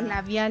 los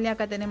labiales,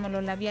 acá tenemos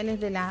los labiales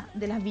de las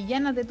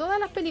villanas de todas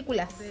las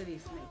películas,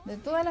 de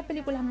todas las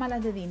películas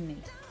malas de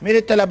Disney. Mira,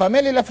 está la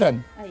Pamela y la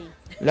Fran. Ahí.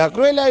 La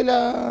Cruela y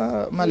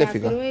la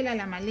Maléfica. La Cruela,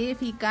 la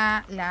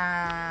Maléfica,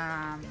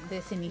 la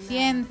de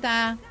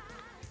Cenicienta.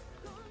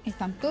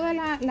 Están todas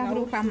las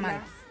brujas Úrsula.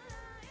 malas.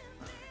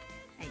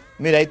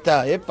 Mira, ahí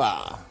está,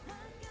 epa.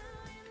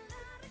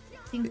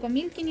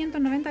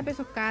 5.590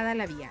 pesos cada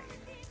labial.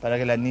 Para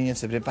que las niñas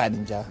se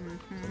preparen ya.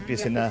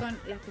 Empiecen las, a... que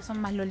son, las que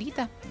son más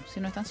lolitas, si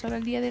no están solo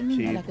el día del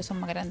niño, Sí. las que son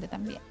más grandes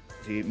también.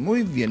 Sí,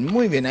 muy bien,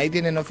 muy bien. Ahí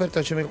tienen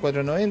oferta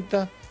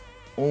 8.490,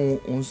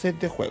 un set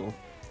de juego.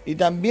 Y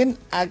también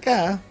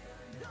acá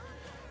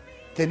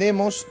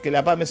tenemos, que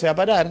la PAME se va a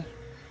parar,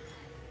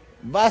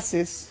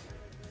 bases.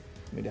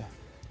 Mira,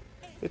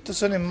 estos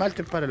son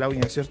esmaltes para la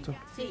uña, ¿cierto?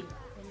 Sí.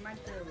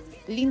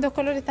 Lindos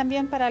colores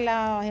también para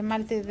los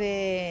esmaltes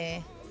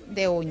de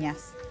uñas.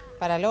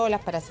 Para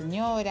lolas, para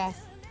señoras,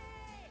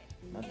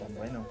 No tan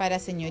bueno. para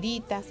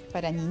señoritas,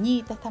 para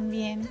niñitas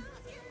también.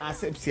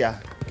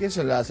 Asepsia. ¿Qué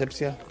son las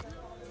asepsia?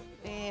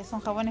 Son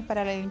jabones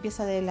para la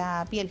limpieza de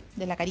la piel,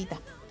 de la carita.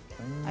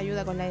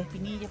 Ayuda con las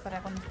espinillas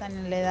para cuando están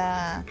en la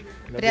edad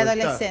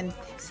preadolescente.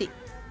 Sí.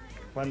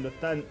 Cuando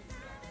están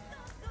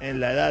en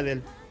la edad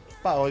del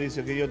pavo,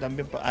 dice que yo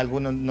también,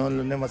 algunos no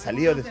hemos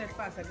salido.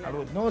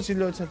 No, sí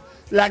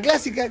la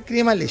clásica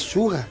crema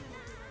lechuga.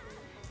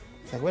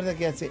 ¿Se acuerda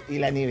que hace? Y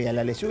la nivea,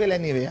 la lechuga y la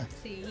nivea.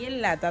 Sí, y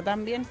en lata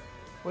también.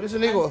 Por eso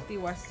le digo.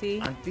 Antigua, sí.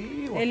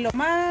 Antigua. Es lo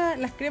más,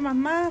 las cremas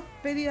más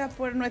pedidas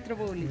por nuestro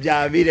público.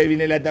 Ya, mire,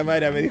 viene la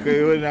Tamara, me dijo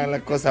que una de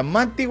las cosas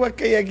más antiguas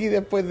que hay aquí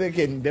después de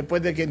quien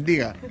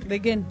diga.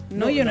 ¿De quién?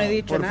 No, yo no he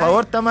dicho por nada. Por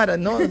favor, Tamara,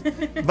 no.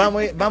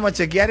 Vamos a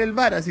chequear el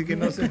bar, así que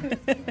no sé.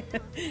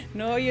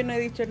 No, yo no he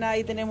dicho nada.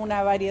 Y tenemos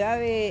una variedad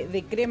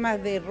de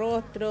cremas de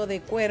rostro,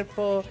 de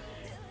cuerpo,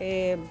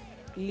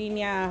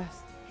 líneas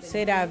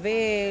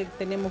CeraVe,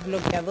 tenemos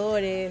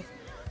bloqueadores.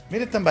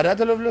 Mire, están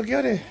baratos los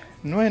bloqueadores,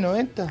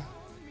 $9.90.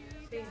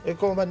 Es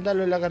como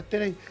mandarlo en la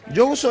cartera.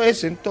 Yo uso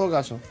ese en todo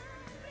caso.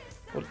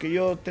 Porque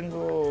yo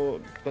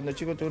cuando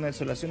chico tengo una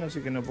desolación,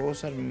 así que no puedo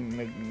usar,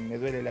 me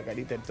duele la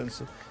carita,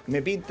 entonces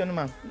me pinto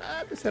nomás.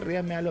 Se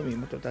rían, me da lo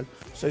mismo, total.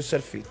 Soy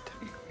surfista.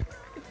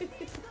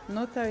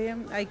 No, está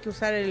bien, hay que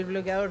usar el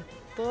bloqueador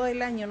todo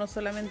el año, no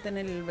solamente en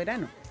el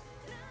verano.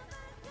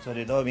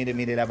 Sobre todo,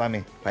 mire la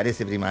Pame,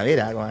 parece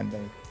primavera, ¿cómo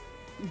andan?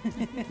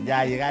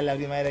 Ya llega la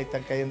primavera y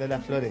están cayendo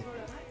las flores.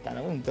 Están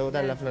a punto de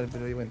botar las flores,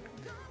 pero bueno.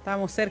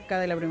 Estamos cerca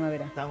de la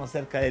primavera. Estamos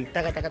cerca del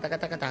taca,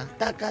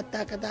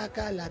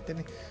 la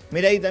tenés.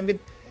 Mira ahí también,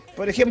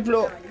 por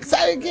ejemplo,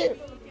 ¿sabe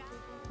qué?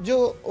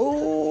 Yo,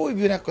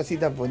 vi unas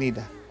cositas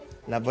bonitas.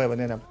 Las voy a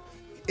poner.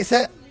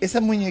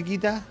 Esas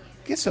muñequitas,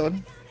 ¿qué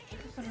son?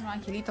 Son unos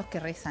angelitos que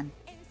rezan.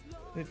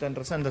 Están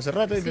rezando hace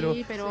rato,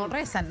 sí, pero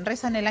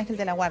rezan el ángel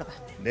de la guarda.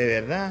 ¿De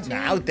verdad? Sí.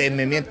 No, ustedes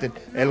me mienten.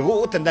 El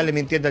gusto andarle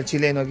mintiendo al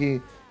chileno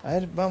aquí. A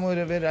ver, vamos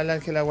a ver al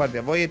ángel de la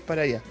guardia. Voy a ir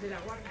para allá.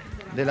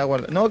 De la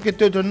guardia. No, que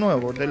este otro es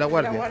nuevo, de la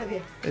guardia.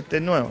 Este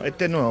es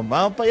nuevo.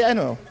 Vamos para allá de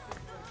nuevo.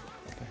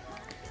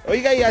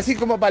 Oiga, y así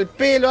como para el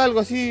pelo,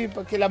 algo así,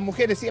 porque las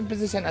mujeres siempre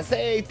se echan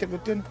aceite,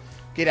 cuestión,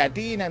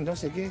 queratina, no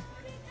sé qué.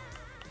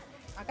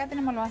 Acá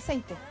tenemos los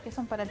aceites, que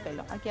son para el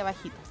pelo, aquí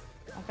abajito.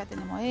 Acá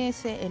tenemos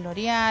ese, el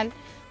L'Oreal,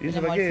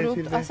 tenemos el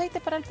fruto,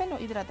 aceite para el pelo,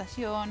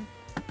 hidratación,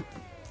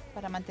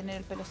 para mantener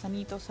el pelo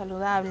sanito,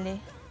 saludable,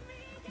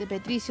 de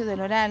Petricio,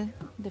 del Oral,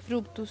 de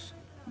Fructus,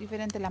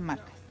 diferentes las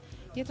marcas.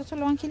 Y estos son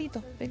los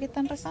angelitos, ve que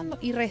están rezando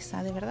y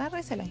reza, de verdad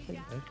reza el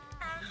angelito.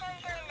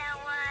 Ángel de la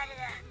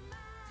guarda,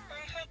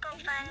 dulce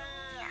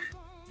compañía,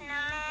 no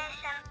me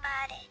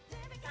desampares,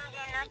 ni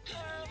de noche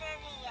ni de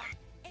día.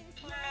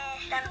 Si me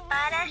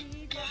desamparas,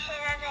 ¿qué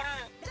será de mí?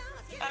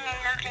 En el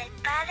nombre del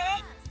Padre,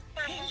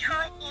 del Hijo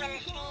y del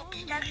Espíritu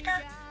Santo.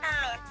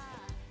 Amén.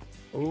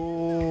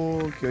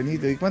 Qué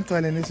bonito. ¿Y cuánto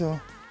valen eso?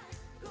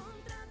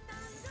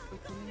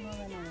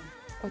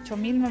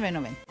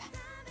 8.990.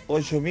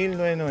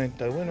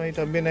 8.990. Bueno, ahí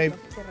también hay,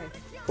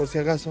 por si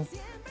acaso,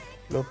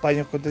 los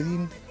paños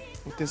cotetín.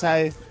 Usted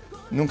sabe,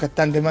 nunca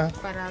están de más.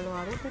 Para los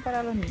adultos y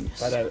para los niños.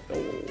 Para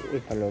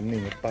los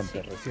niños,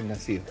 Pamper, recién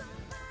nacidos.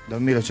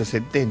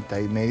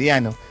 2.870 y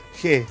mediano.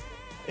 G,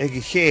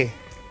 XG.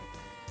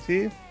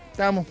 ¿Sí?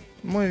 Estamos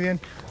muy bien.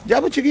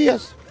 Ya, pues,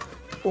 chiquillas.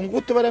 Un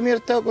gusto para mí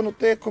haber estado con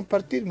ustedes,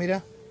 compartir.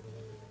 Mira.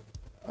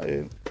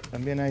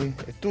 También hay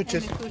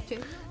estuches.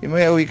 Y me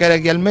voy a ubicar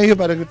aquí al medio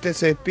para que usted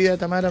se despida,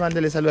 Tamara.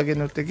 Mándele saludo a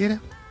quien usted quiera.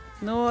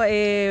 No,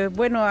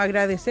 bueno,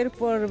 agradecer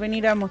por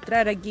venir a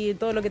mostrar aquí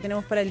todo lo que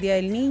tenemos para el Día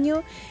del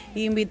Niño.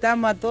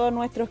 Invitamos a todos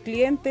nuestros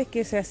clientes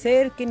que se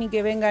acerquen y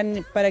que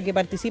vengan para que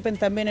participen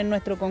también en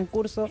nuestro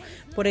concurso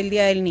por el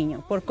Día del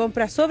Niño. Por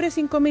compras sobre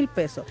 5.000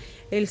 pesos.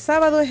 El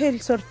sábado es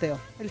el sorteo,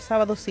 el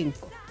sábado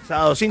 5.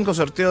 Sábado 5,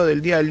 sorteo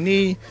del Día del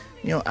Niño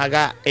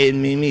acá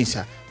en mi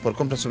misa. Por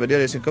compras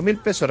superiores de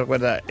 5.000 pesos,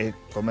 recuerda el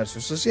comercio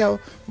asociado,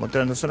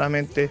 mostrando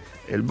solamente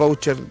el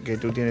voucher que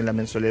tú tienes la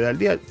mensualidad al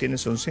día,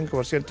 tienes un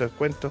 5% de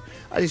descuento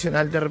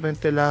adicional de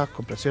repente las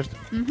compras, ¿cierto?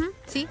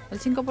 Sí, el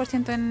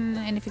 5%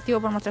 en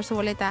efectivo por mostrar su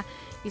boleta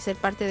y ser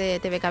parte de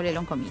TV Cable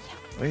Loncomilla.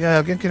 Oiga,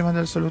 ¿a quién quiere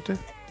mandar el saludo usted?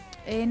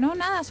 No,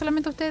 nada,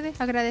 solamente a ustedes,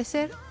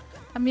 agradecer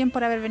también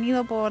por haber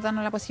venido, por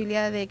darnos la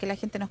posibilidad de que la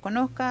gente nos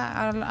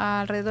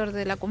conozca alrededor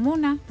de la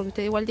comuna, porque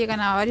ustedes igual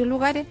llegan a varios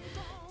lugares.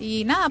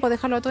 Y nada, pues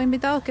dejarlo a todos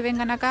invitados que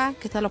vengan acá,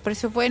 que están los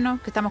precios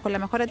buenos, que estamos con la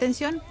mejor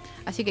atención,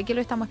 así que aquí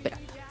lo estamos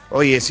esperando.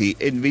 Oye, sí,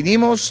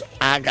 vinimos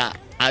acá,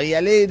 a Villa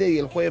Alegre, y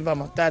el jueves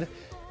vamos a estar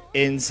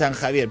en San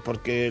Javier,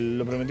 porque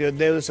lo prometido es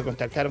deuda, se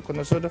contactaron con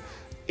nosotros,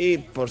 y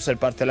por ser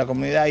parte de la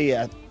comunidad y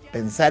a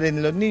pensar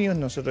en los niños,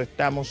 nosotros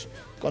estamos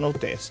con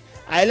ustedes.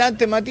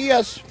 Adelante,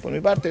 Matías, por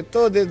mi parte,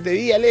 todo desde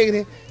Villa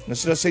Alegre,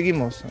 nosotros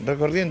seguimos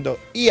recorriendo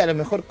y a lo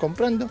mejor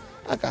comprando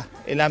acá,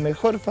 en la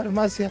mejor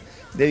farmacia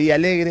de Villa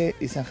Alegre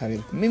y San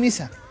Javier. Mi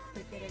misa.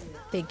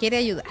 Te quiere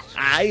ayudar.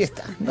 Ahí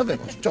está. Nos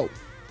vemos. Chau.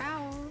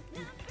 Chao.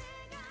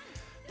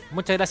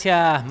 Muchas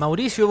gracias,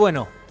 Mauricio.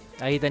 Bueno,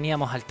 ahí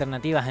teníamos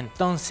alternativas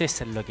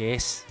entonces en lo que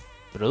es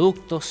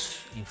productos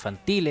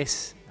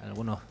infantiles,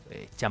 algunos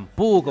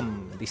champú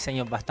con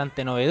diseños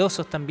bastante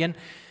novedosos también,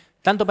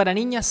 tanto para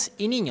niñas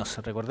y niños.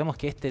 Recordemos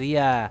que este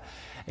día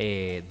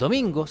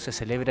domingo se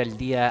celebra el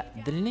Día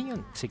del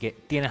Niño, así que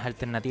tienes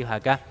alternativas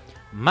acá,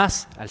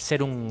 más al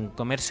ser un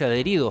comercio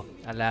adherido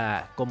a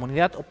la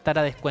comunidad, optar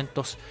a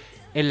descuentos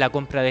en la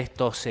compra de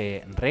estos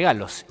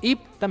regalos. Y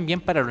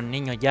también para los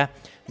niños ya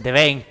de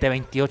 20,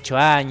 28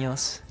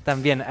 años,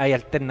 también hay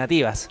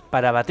alternativas.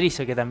 Para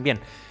Patricio, que también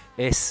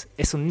es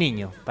un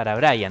niño, para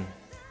Brian,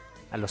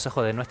 a los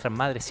ojos de nuestras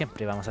madres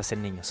siempre vamos a ser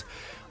niños.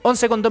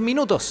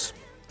 11:02.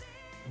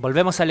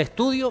 Volvemos al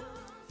estudio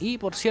y,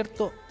 por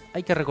cierto,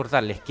 hay que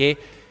recordarles que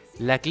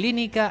la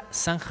Clínica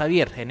San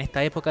Javier en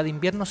esta época de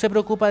invierno se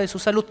preocupa de su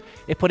salud.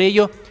 Es por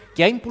ello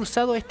que ha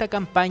impulsado esta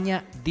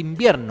campaña de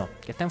invierno,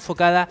 que está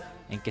enfocada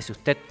en que si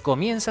usted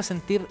comienza a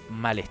sentir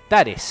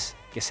malestares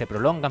que se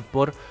prolongan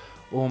por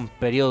un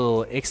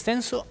periodo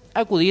extenso,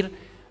 acudir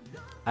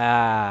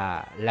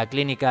a la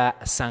Clínica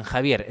San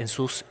Javier en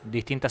sus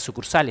distintas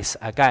sucursales,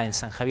 acá en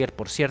San Javier,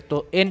 por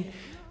cierto, en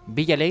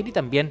Villa Alegre y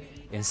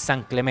también en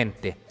San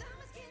Clemente.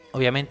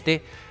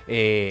 Obviamente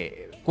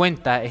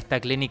cuenta esta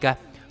clínica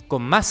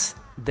con más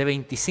de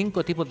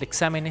 25 tipos de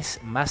exámenes,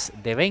 más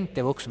de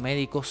 20 box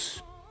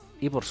médicos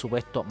y por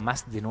supuesto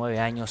más de 9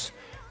 años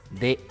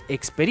de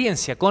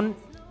experiencia con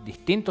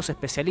distintos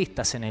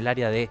especialistas en el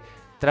área de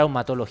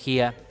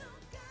traumatología,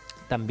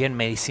 también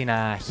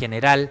medicina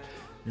general,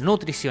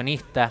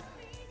 nutricionista,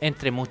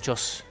 entre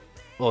muchos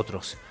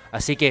otros.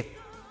 Así que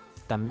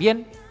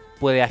también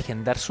puede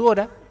agendar su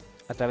hora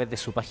a través de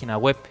su página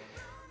web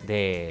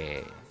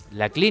de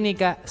la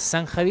Clínica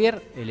San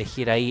Javier,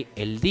 elegir ahí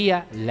el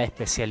día, la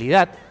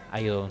especialidad,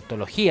 hay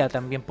odontología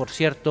también, por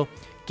cierto,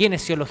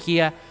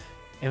 kinesiología,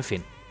 en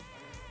fin.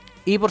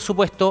 Y por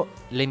supuesto,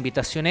 la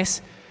invitación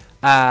es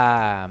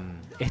a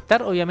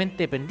estar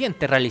obviamente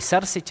pendiente,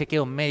 realizarse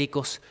chequeos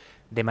médicos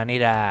de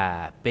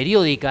manera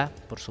periódica,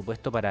 por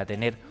supuesto, para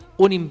tener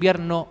un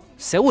invierno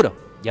seguro.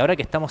 Y ahora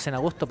que estamos en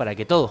agosto, para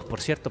que todos,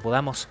 por cierto,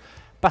 podamos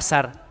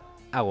pasar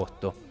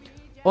agosto.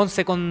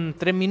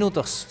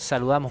 11:03.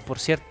 Saludamos, por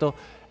cierto,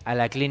 a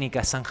la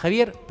Clínica San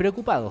Javier,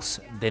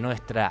 preocupados de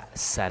nuestra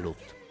salud.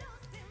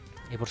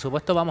 Y por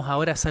supuesto vamos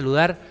ahora a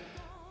saludar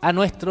a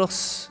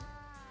nuestros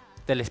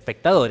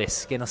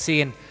telespectadores que nos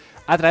siguen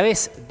a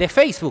través de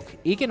Facebook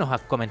y que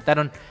nos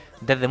comentaron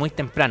desde muy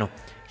temprano.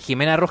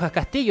 Jimena Rojas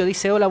Castillo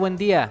dice: hola, buen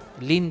día,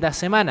 linda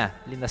semana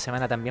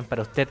también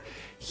para usted,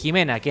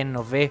 Jimena, quien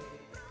nos ve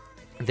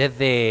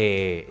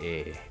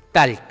desde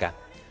Talca.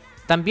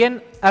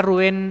 También a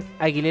Rubén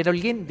Aguilera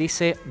Holguín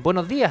dice: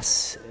 buenos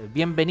días,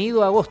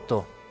 bienvenido a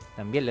agosto.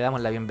 También le damos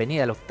la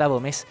bienvenida al octavo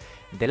mes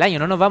del año.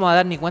 No nos vamos a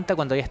dar ni cuenta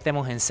cuando ya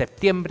estemos en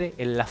septiembre,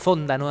 en la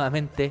fonda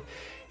nuevamente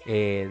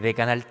de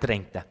Canal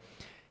 30.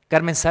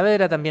 Carmen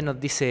Saavedra también nos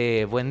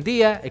dice: buen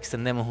día,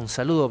 extendemos un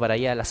saludo para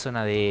allá a la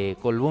zona de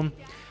Colbún.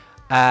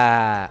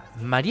 A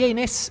María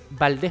Inés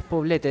Valdés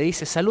Poblete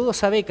dice: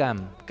 saludos a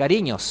Beckham,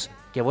 cariños,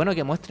 qué bueno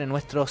que muestren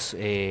nuestros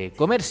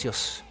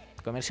comercios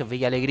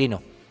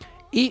Villalegrino.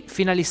 Y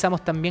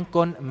finalizamos también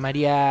con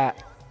María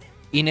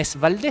Inés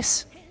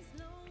Valdés,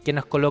 que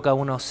nos coloca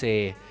unos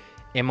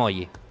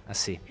emoji,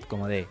 así,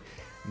 como de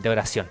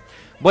oración.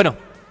 Bueno,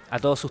 a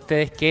todos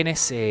ustedes quienes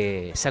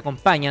se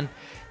acompañan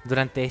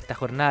durante esta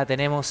jornada,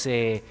 tenemos,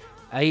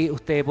 ahí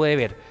usted puede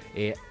ver,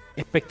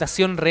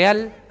 expectación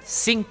real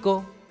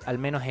 5, al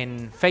menos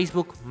en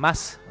Facebook,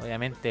 más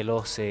obviamente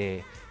los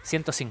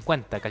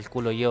 150,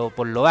 calculo yo,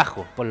 por lo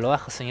bajo,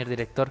 señor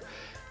director,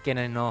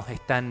 quienes nos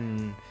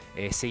están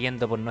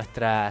siguiendo por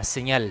nuestra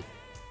señal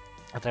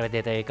a través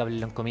de TV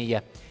Cable en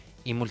Comillas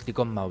y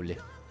Multicom Maule.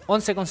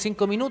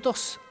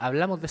 11:05,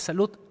 hablamos de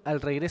salud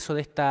al regreso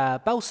de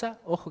esta pausa.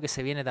 Ojo que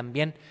se viene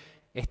también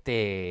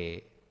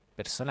este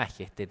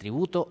personaje, este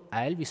tributo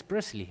a Elvis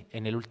Presley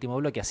en el último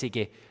bloque, así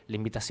que la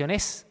invitación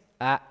es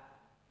a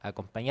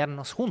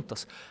acompañarnos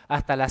juntos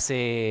hasta las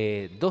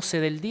 12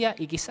 del día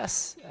y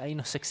quizás ahí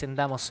nos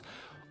extendamos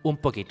un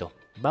poquito.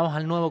 Vamos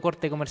al nuevo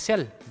corte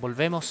comercial,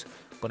 volvemos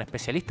con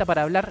especialista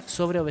para hablar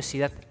sobre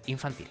obesidad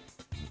infantil.